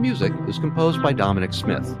Lim. Our music is composed by Dominic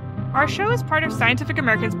Smith. Our show is part of Scientific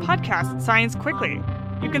American's podcast, Science Quickly.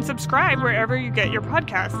 You can subscribe wherever you get your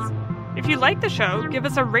podcasts. If you like the show, give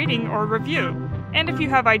us a rating or review. And if you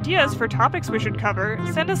have ideas for topics we should cover,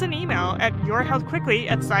 send us an email at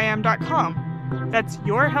yourhealthquickly@sciam.com. That's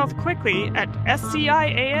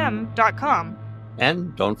yourhealthquickly@sciam.com.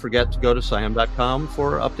 And don't forget to go to sciam.com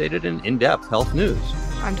for updated and in-depth health news.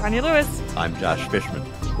 I'm Tanya Lewis. I'm Josh Fishman.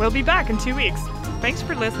 We'll be back in 2 weeks. Thanks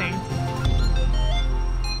for listening.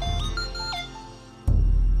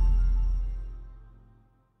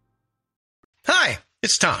 Hi,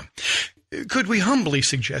 it's Tom. Could we humbly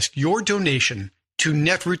suggest your donation to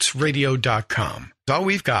netrootsradio.com? All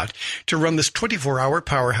we've got to run this 24-hour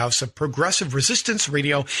powerhouse of progressive resistance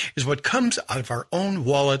radio is what comes out of our own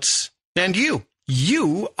wallets. And you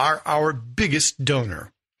are our biggest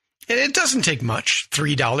donor. And it doesn't take much,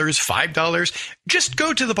 $3, $5. Just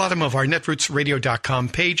go to the bottom of our netrootsradio.com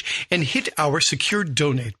page and hit our secure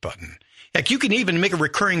donate button. Heck, you can even make a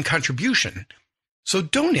recurring contribution. So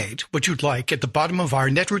donate what you'd like at the bottom of our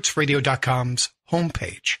netrootsradio.com's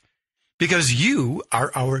homepage. Because you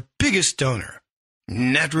are our biggest donor.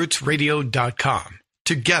 netrootsradio.com.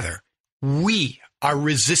 Together, we are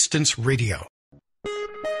Resistance Radio.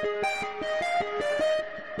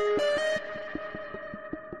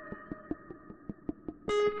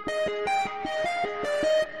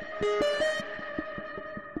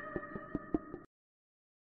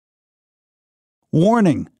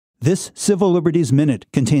 Warning! This Civil Liberties Minute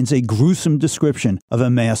contains a gruesome description of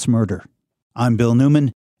a mass murder. I'm Bill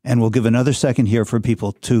Newman, and we'll give another second here for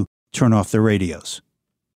people to turn off their radios.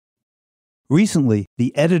 Recently,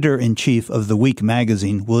 the editor-in-chief of The Week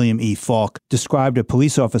magazine, William E. Falk, described a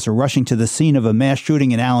police officer rushing to the scene of a mass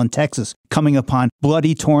shooting in Allen, Texas, coming upon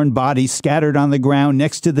bloody, torn bodies scattered on the ground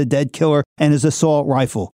next to the dead killer and his assault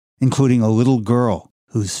rifle, including a little girl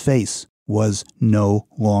whose face was no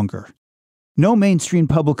longer. No mainstream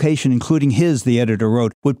publication, including his, the editor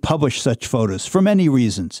wrote, would publish such photos for many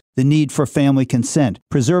reasons. The need for family consent,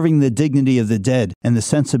 preserving the dignity of the dead, and the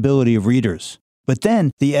sensibility of readers. But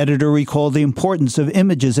then, the editor recalled the importance of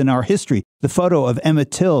images in our history. The photo of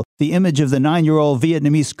Emmett Till, the image of the 9-year-old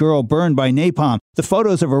Vietnamese girl burned by napalm, the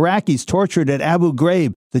photos of Iraqis tortured at Abu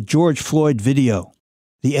Ghraib, the George Floyd video.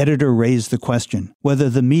 The editor raised the question whether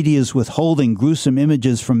the media's withholding gruesome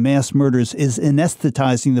images from mass murders is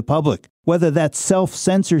anesthetizing the public, whether that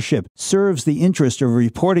self-censorship serves the interest of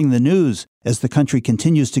reporting the news as the country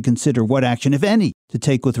continues to consider what action, if any, to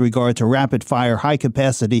take with regard to rapid-fire,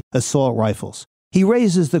 high-capacity assault rifles. He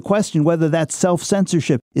raises the question whether that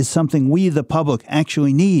self-censorship is something we, the public,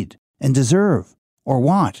 actually need and deserve or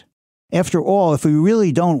want. After all, if we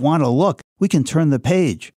really don't want to look, we can turn the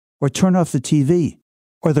page or turn off the TV.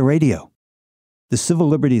 Or the radio. The Civil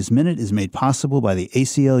Liberties Minute is made possible by the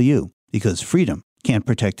ACLU because freedom can't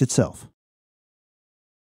protect itself.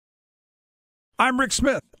 I'm Rick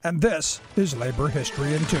Smith, and this is Labor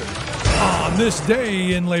History in 2. On this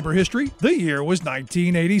day in labor history, the year was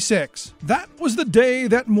 1986. That was the day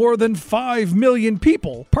that more than 5 million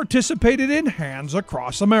people participated in Hands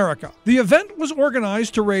Across America. The event was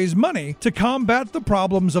organized to raise money to combat the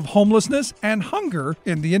problems of homelessness and hunger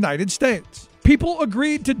in the United States. People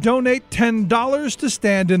agreed to donate $10 to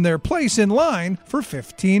stand in their place in line for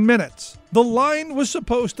 15 minutes. The line was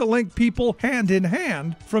supposed to link people hand in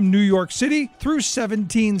hand from New York City through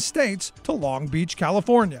 17 states to Long Beach,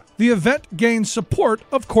 California. The event gained support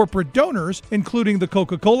of corporate donors, including the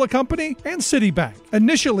Coca-Cola Company and Citibank.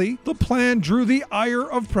 Initially, the plan drew the ire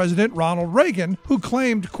of President Ronald Reagan, who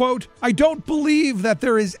claimed, quote, "I don't believe that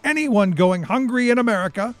there is anyone going hungry in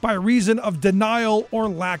America by reason of denial or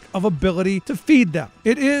lack of ability to feed them.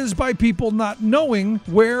 It is by people not knowing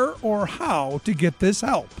where or how to get this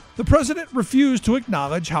help." The president refused to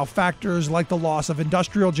acknowledge how factors like the loss of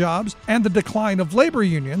industrial jobs and the decline of labor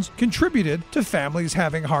unions contributed to families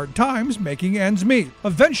having hard times making ends meet.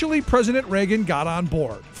 Eventually, President Reagan got on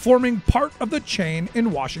board, forming part of the chain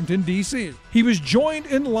in Washington, D.C. He was joined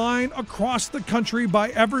in line across the country by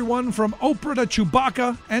everyone from Oprah to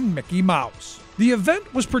Chewbacca and Mickey Mouse. The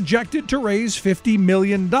event was projected to raise $50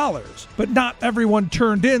 million, but not everyone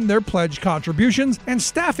turned in their pledged contributions, and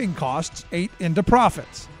staffing costs ate into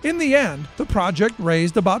profits. In the end, the project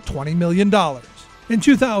raised about $20 million. In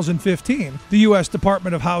 2015, the U.S.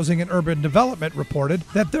 Department of Housing and Urban Development reported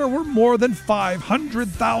that there were more than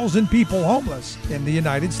 500,000 people homeless in the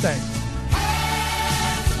United States.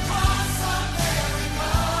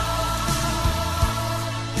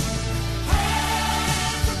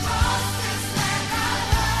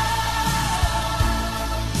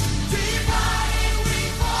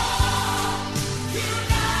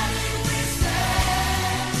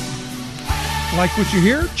 Like what you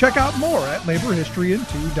hear? Check out more at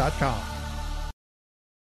laborhistoryin2.com.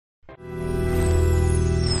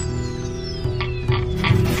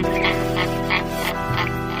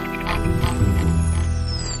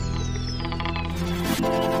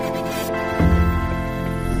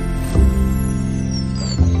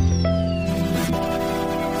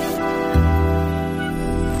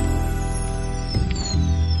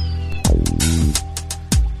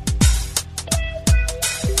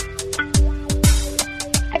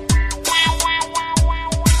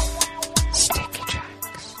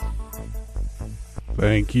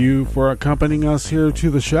 Thank you for accompanying us here to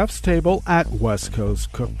the chef's table at West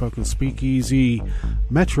Coast Cookbook and Speakeasy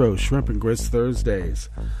Metro Shrimp and Grits Thursdays.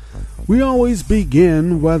 We always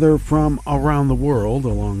begin, whether from around the world,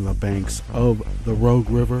 along the banks of the Rogue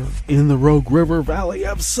River, in the Rogue River Valley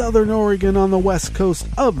of Southern Oregon on the west coast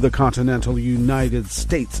of the continental United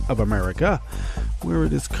States of America, where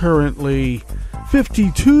it is currently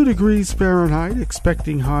 52 degrees Fahrenheit,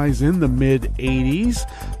 expecting highs in the mid-80s.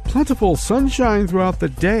 Plentiful sunshine throughout the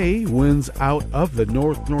day, winds out of the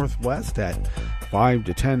north-northwest at 5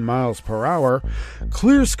 to 10 miles per hour.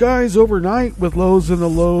 Clear skies overnight with lows in the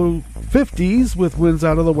low 50s with winds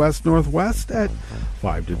out of the west-northwest at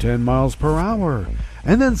 5 to 10 miles per hour.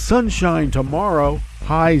 And then sunshine tomorrow,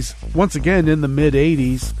 highs once again in the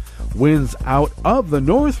mid-80s, winds out of the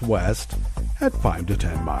northwest at 5 to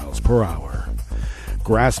 10 miles per hour.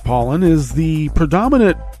 Grass pollen is the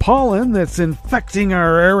predominant pollen that's infecting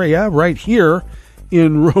our area right here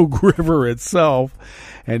in Rogue River itself,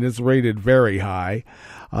 and it's rated very high.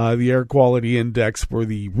 The air quality index for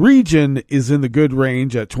the region is in the good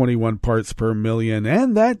range at 21 parts per million,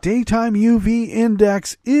 and that daytime UV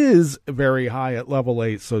index is very high at level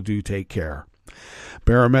 8, so do take care.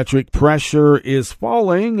 Barometric pressure is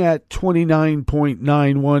falling at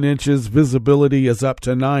 29.91 inches. Visibility is up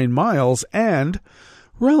to 9 miles, and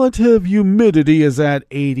relative humidity is at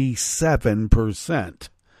 87%.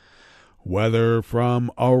 Weather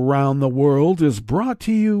from around the world is brought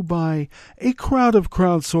to you by a crowd of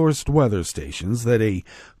crowdsourced weather stations that a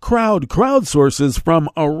crowd crowdsources from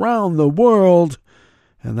around the world,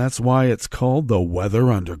 and that's why it's called the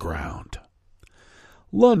Weather Underground.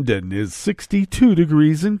 London is 62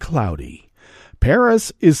 degrees and cloudy.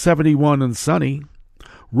 Paris is 71 and sunny.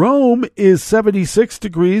 Rome is 76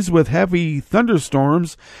 degrees with heavy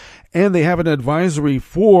thunderstorms, and they have an advisory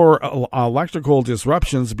for electrical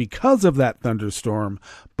disruptions because of that thunderstorm,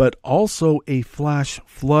 but also a flash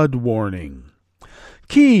flood warning.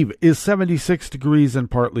 Kyiv is 76 degrees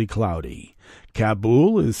and partly cloudy.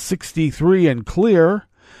 Kabul is 63 and clear.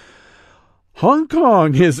 Hong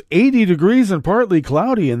Kong is 80 degrees and partly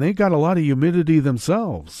cloudy, and they got a lot of humidity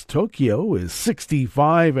themselves. Tokyo is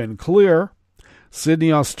 65 and clear.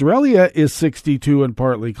 Sydney, Australia is 62 and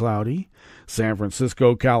partly cloudy. San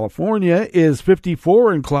Francisco, California is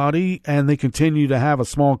 54 and cloudy, and they continue to have a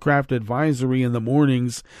small craft advisory in the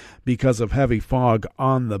mornings because of heavy fog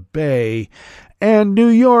on the bay. And New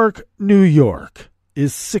York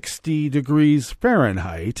is 60 degrees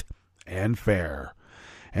Fahrenheit and fair.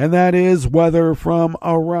 And that is weather from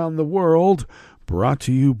around the world, brought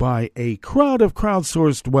to you by a crowd of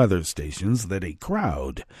crowdsourced weather stations that a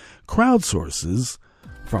crowd crowdsources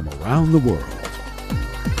from around the world.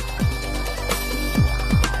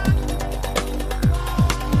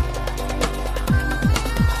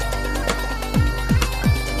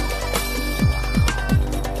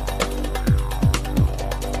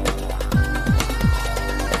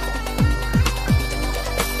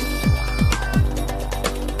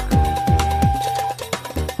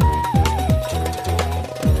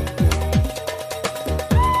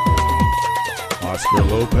 Oscar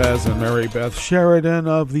Lopez and Mary Beth Sheridan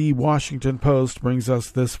of the Washington Post brings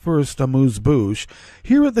us this first amuse-bouche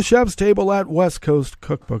here at the chef's table at West Coast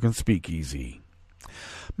Cookbook and Speakeasy.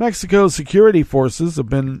 Mexico's security forces have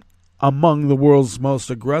been among the world's most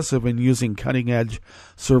aggressive in using cutting-edge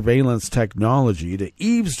surveillance technology to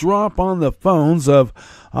eavesdrop on the phones of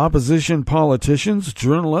opposition politicians,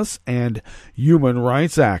 journalists, and human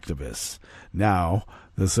rights activists. Now,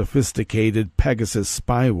 the sophisticated Pegasus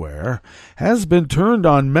spyware has been turned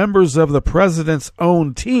on members of the president's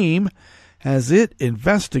own team as it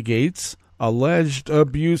investigates alleged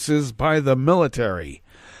abuses by the military.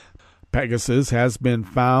 Pegasus has been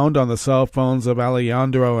found on the cell phones of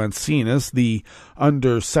Alejandro Encinas, the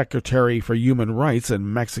Undersecretary for Human Rights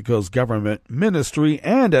in Mexico's government ministry,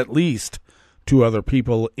 and at least 2 other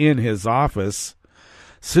people in his office.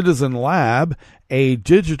 Citizen Lab, a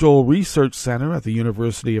digital research center at the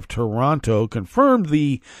University of Toronto, confirmed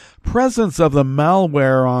the presence of the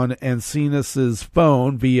malware on Encinas'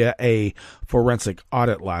 phone via a forensic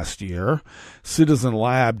audit last year. Citizen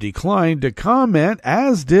Lab declined to comment,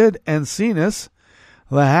 as did Encinas.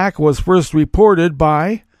 The hack was first reported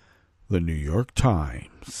by the New York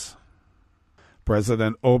Times.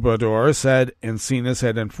 President Obrador said Encinas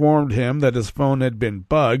had informed him that his phone had been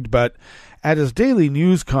bugged, but at his daily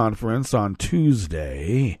news conference on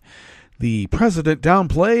Tuesday, the president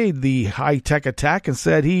downplayed the high-tech attack and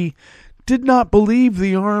said he did not believe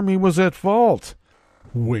the army was at fault.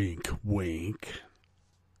 Wink, wink.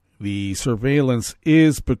 The surveillance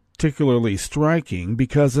is particularly striking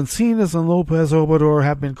because Encinas and López Obrador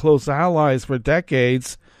have been close allies for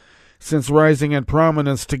decades, since rising in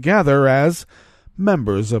prominence together as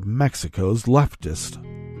members of Mexico's leftist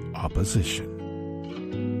opposition.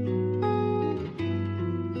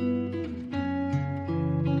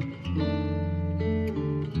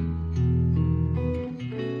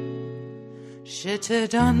 Je te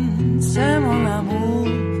donne ce mon amour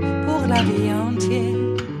pour la vie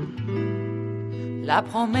entière, la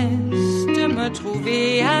promesse de me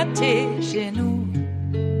trouver à tes genoux.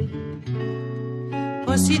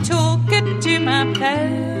 Aussitôt que tu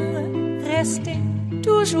m'appelles, rester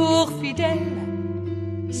toujours fidèle,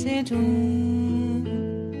 c'est tout,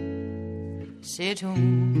 c'est tout.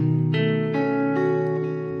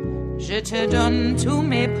 Je te donne tous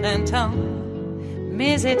mes printemps,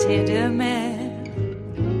 mes étés de mer,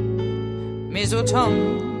 mes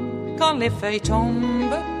automnes quand les feuilles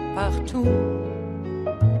tombent partout.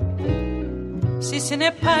 Si ce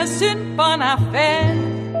n'est pas une bonne affaire,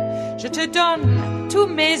 je te donne tous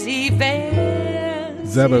mes hivers.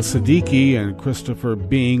 Zeba Siddiqui and Christopher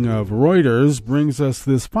Bing of Reuters brings us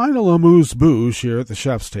this final amuse-bouche here at the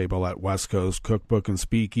chef's table at West Coast Cookbook and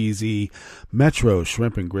Speakeasy Metro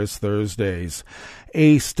Shrimp and Grits Thursdays.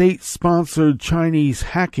 A state-sponsored Chinese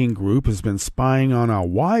hacking group has been spying on a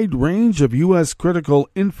wide range of U.S. critical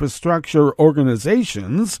infrastructure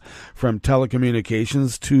organizations, from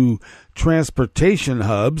telecommunications to transportation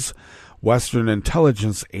hubs. Western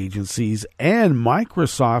intelligence agencies and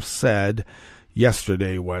Microsoft said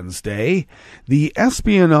yesterday, Wednesday. The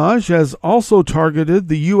espionage has also targeted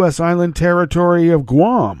the U.S. island territory of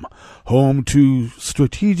Guam, home to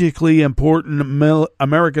strategically important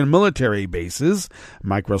American military bases,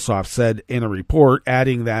 Microsoft said in a report,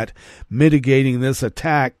 adding that mitigating this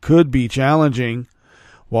attack could be challenging.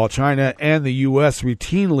 While China and the U.S.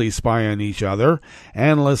 routinely spy on each other,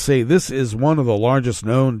 analysts say this is one of the largest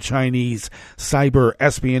known Chinese cyber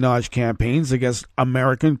espionage campaigns against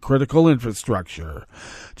American critical infrastructure.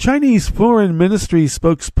 Chinese Foreign Ministry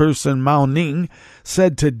spokesperson Mao Ning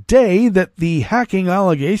said today that the hacking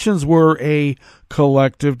allegations were a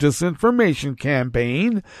collective disinformation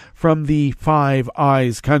campaign from the Five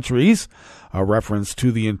Eyes countries, a reference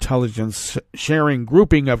to the intelligence sharing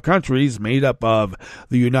grouping of countries made up of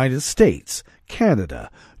the United States, Canada,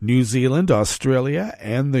 New Zealand, Australia,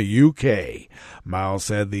 and the UK. Mao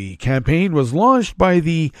said the campaign was launched by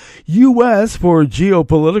the U.S. for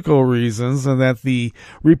geopolitical reasons and that the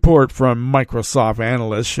report from Microsoft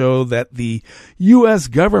analysts showed that the U.S.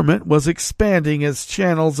 government was expanding its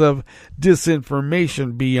channels of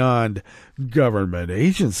disinformation beyond government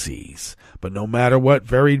agencies. But no matter what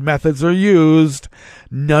varied methods are used,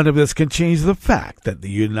 none of this can change the fact that the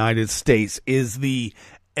United States is the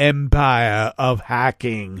empire of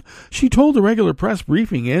hacking, she told a regular press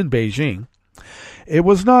briefing in Beijing. It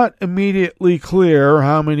was not immediately clear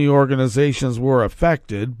how many organizations were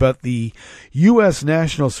affected, but the U.S.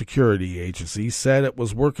 National Security Agency said it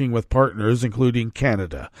was working with partners including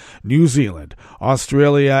Canada, New Zealand,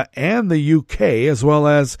 Australia, and the U.K., as well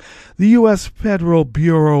as the U.S. Federal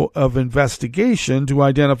Bureau of Investigation to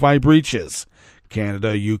identify breaches.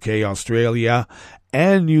 Canada, UK, Australia,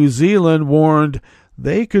 and New Zealand warned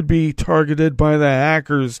they could be targeted by the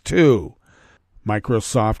hackers too.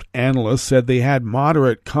 Microsoft analysts said they had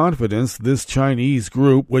moderate confidence this Chinese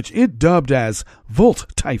group, which it dubbed as Volt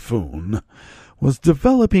Typhoon, was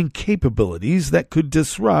developing capabilities that could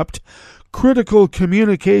disrupt critical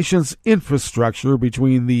communications infrastructure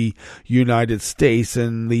between the United States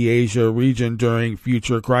and the Asia region during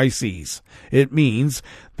future crises. It means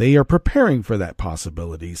they are preparing for that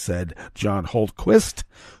possibility, said John Holtquist,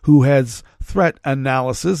 who heads threat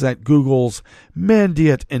analysis at Google's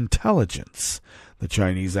Mandiant Intelligence. The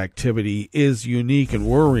Chinese activity is unique and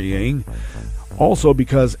worrying, also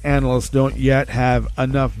because analysts don't yet have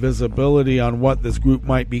enough visibility on what this group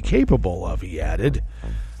might be capable of, he added.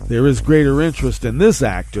 There is greater interest in this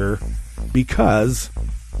actor because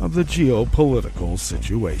of the geopolitical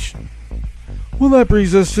situation. Well, that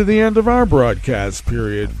brings us to the end of our broadcast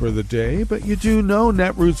period for the day, but you do know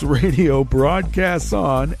Netroots Radio broadcasts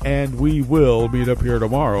on, and we will meet up here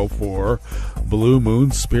tomorrow for Blue Moon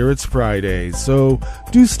Spirits Friday. So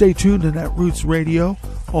do stay tuned to Netroots Radio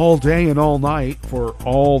all day and all night for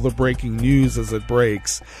all the breaking news as it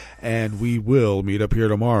breaks, and we will meet up here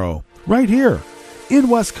tomorrow, right here in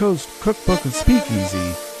West Coast Cookbook and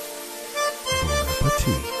Speakeasy.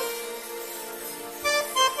 Appétit.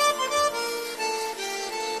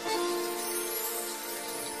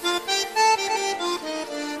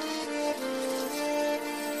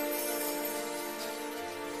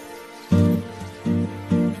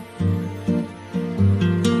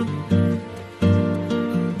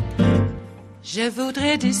 Je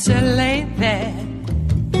voudrais du soleil vert,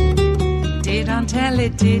 des dentelles et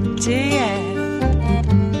des théières,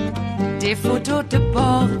 des photos de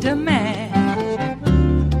bord de mer,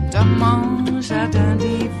 dans mon jardin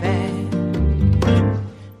d'hiver.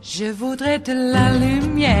 Je voudrais de la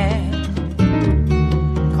lumière,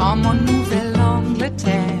 comme en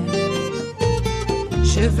Nouvelle-Angleterre.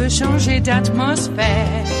 Je veux changer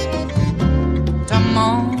d'atmosphère, dans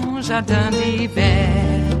mon jardin d'hiver.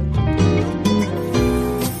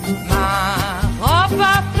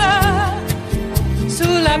 À fleurs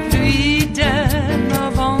sous la pluie de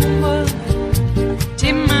novembre,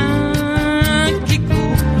 tes mains qui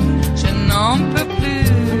courent, je n'en peux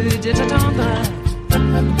plus de t'attendre.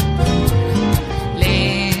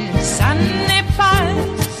 Les années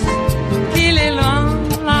passent, qu'il est loin,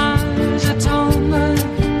 là je tombe.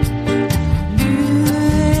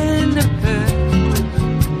 Nul ne peut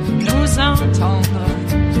nous entendre.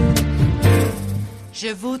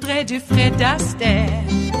 Je voudrais du Fred Astaire,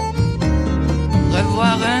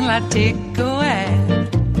 revoir un latte Goël.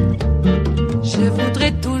 Je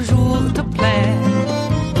voudrais toujours te plaire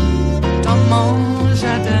dans mon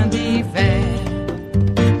jardin d'hiver.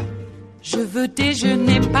 Je veux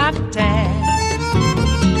déjeuner par terre,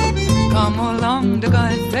 comme au long de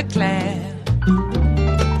golfe clair.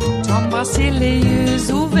 T'embrasser les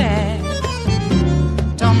yeux ouverts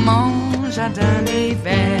dans mon jardin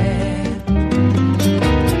d'hiver.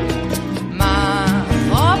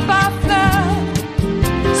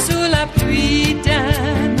 Pluie de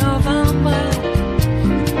novembre,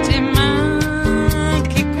 tes mains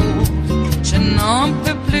qui courent, je n'en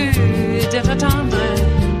peux plus de t'attendre.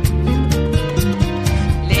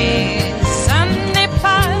 Les années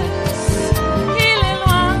passent, il est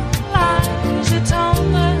loin, là je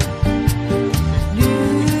tombe.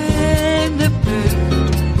 Nul ne peut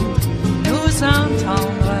nous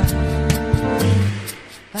entendre.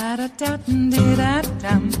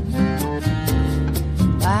 Ba-da-da-dum-di-da-dum.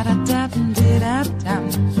 Ba-da-da-dum-di-da-dum.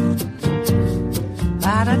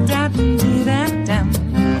 Ba-da-da-dum-di-da-dum.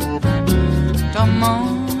 Dans mon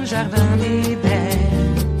jardin d'hiver.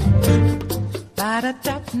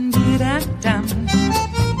 Ba-da-da-dum-di-da-dum.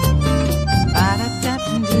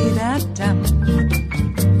 Ba-da-da-dum-di-da-dum.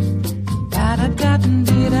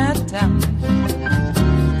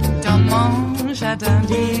 jardin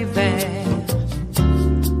d'hiver,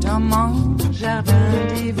 dans mon jardin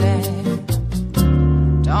d'hiver,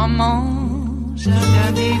 dans mon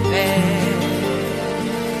jardin d'hiver.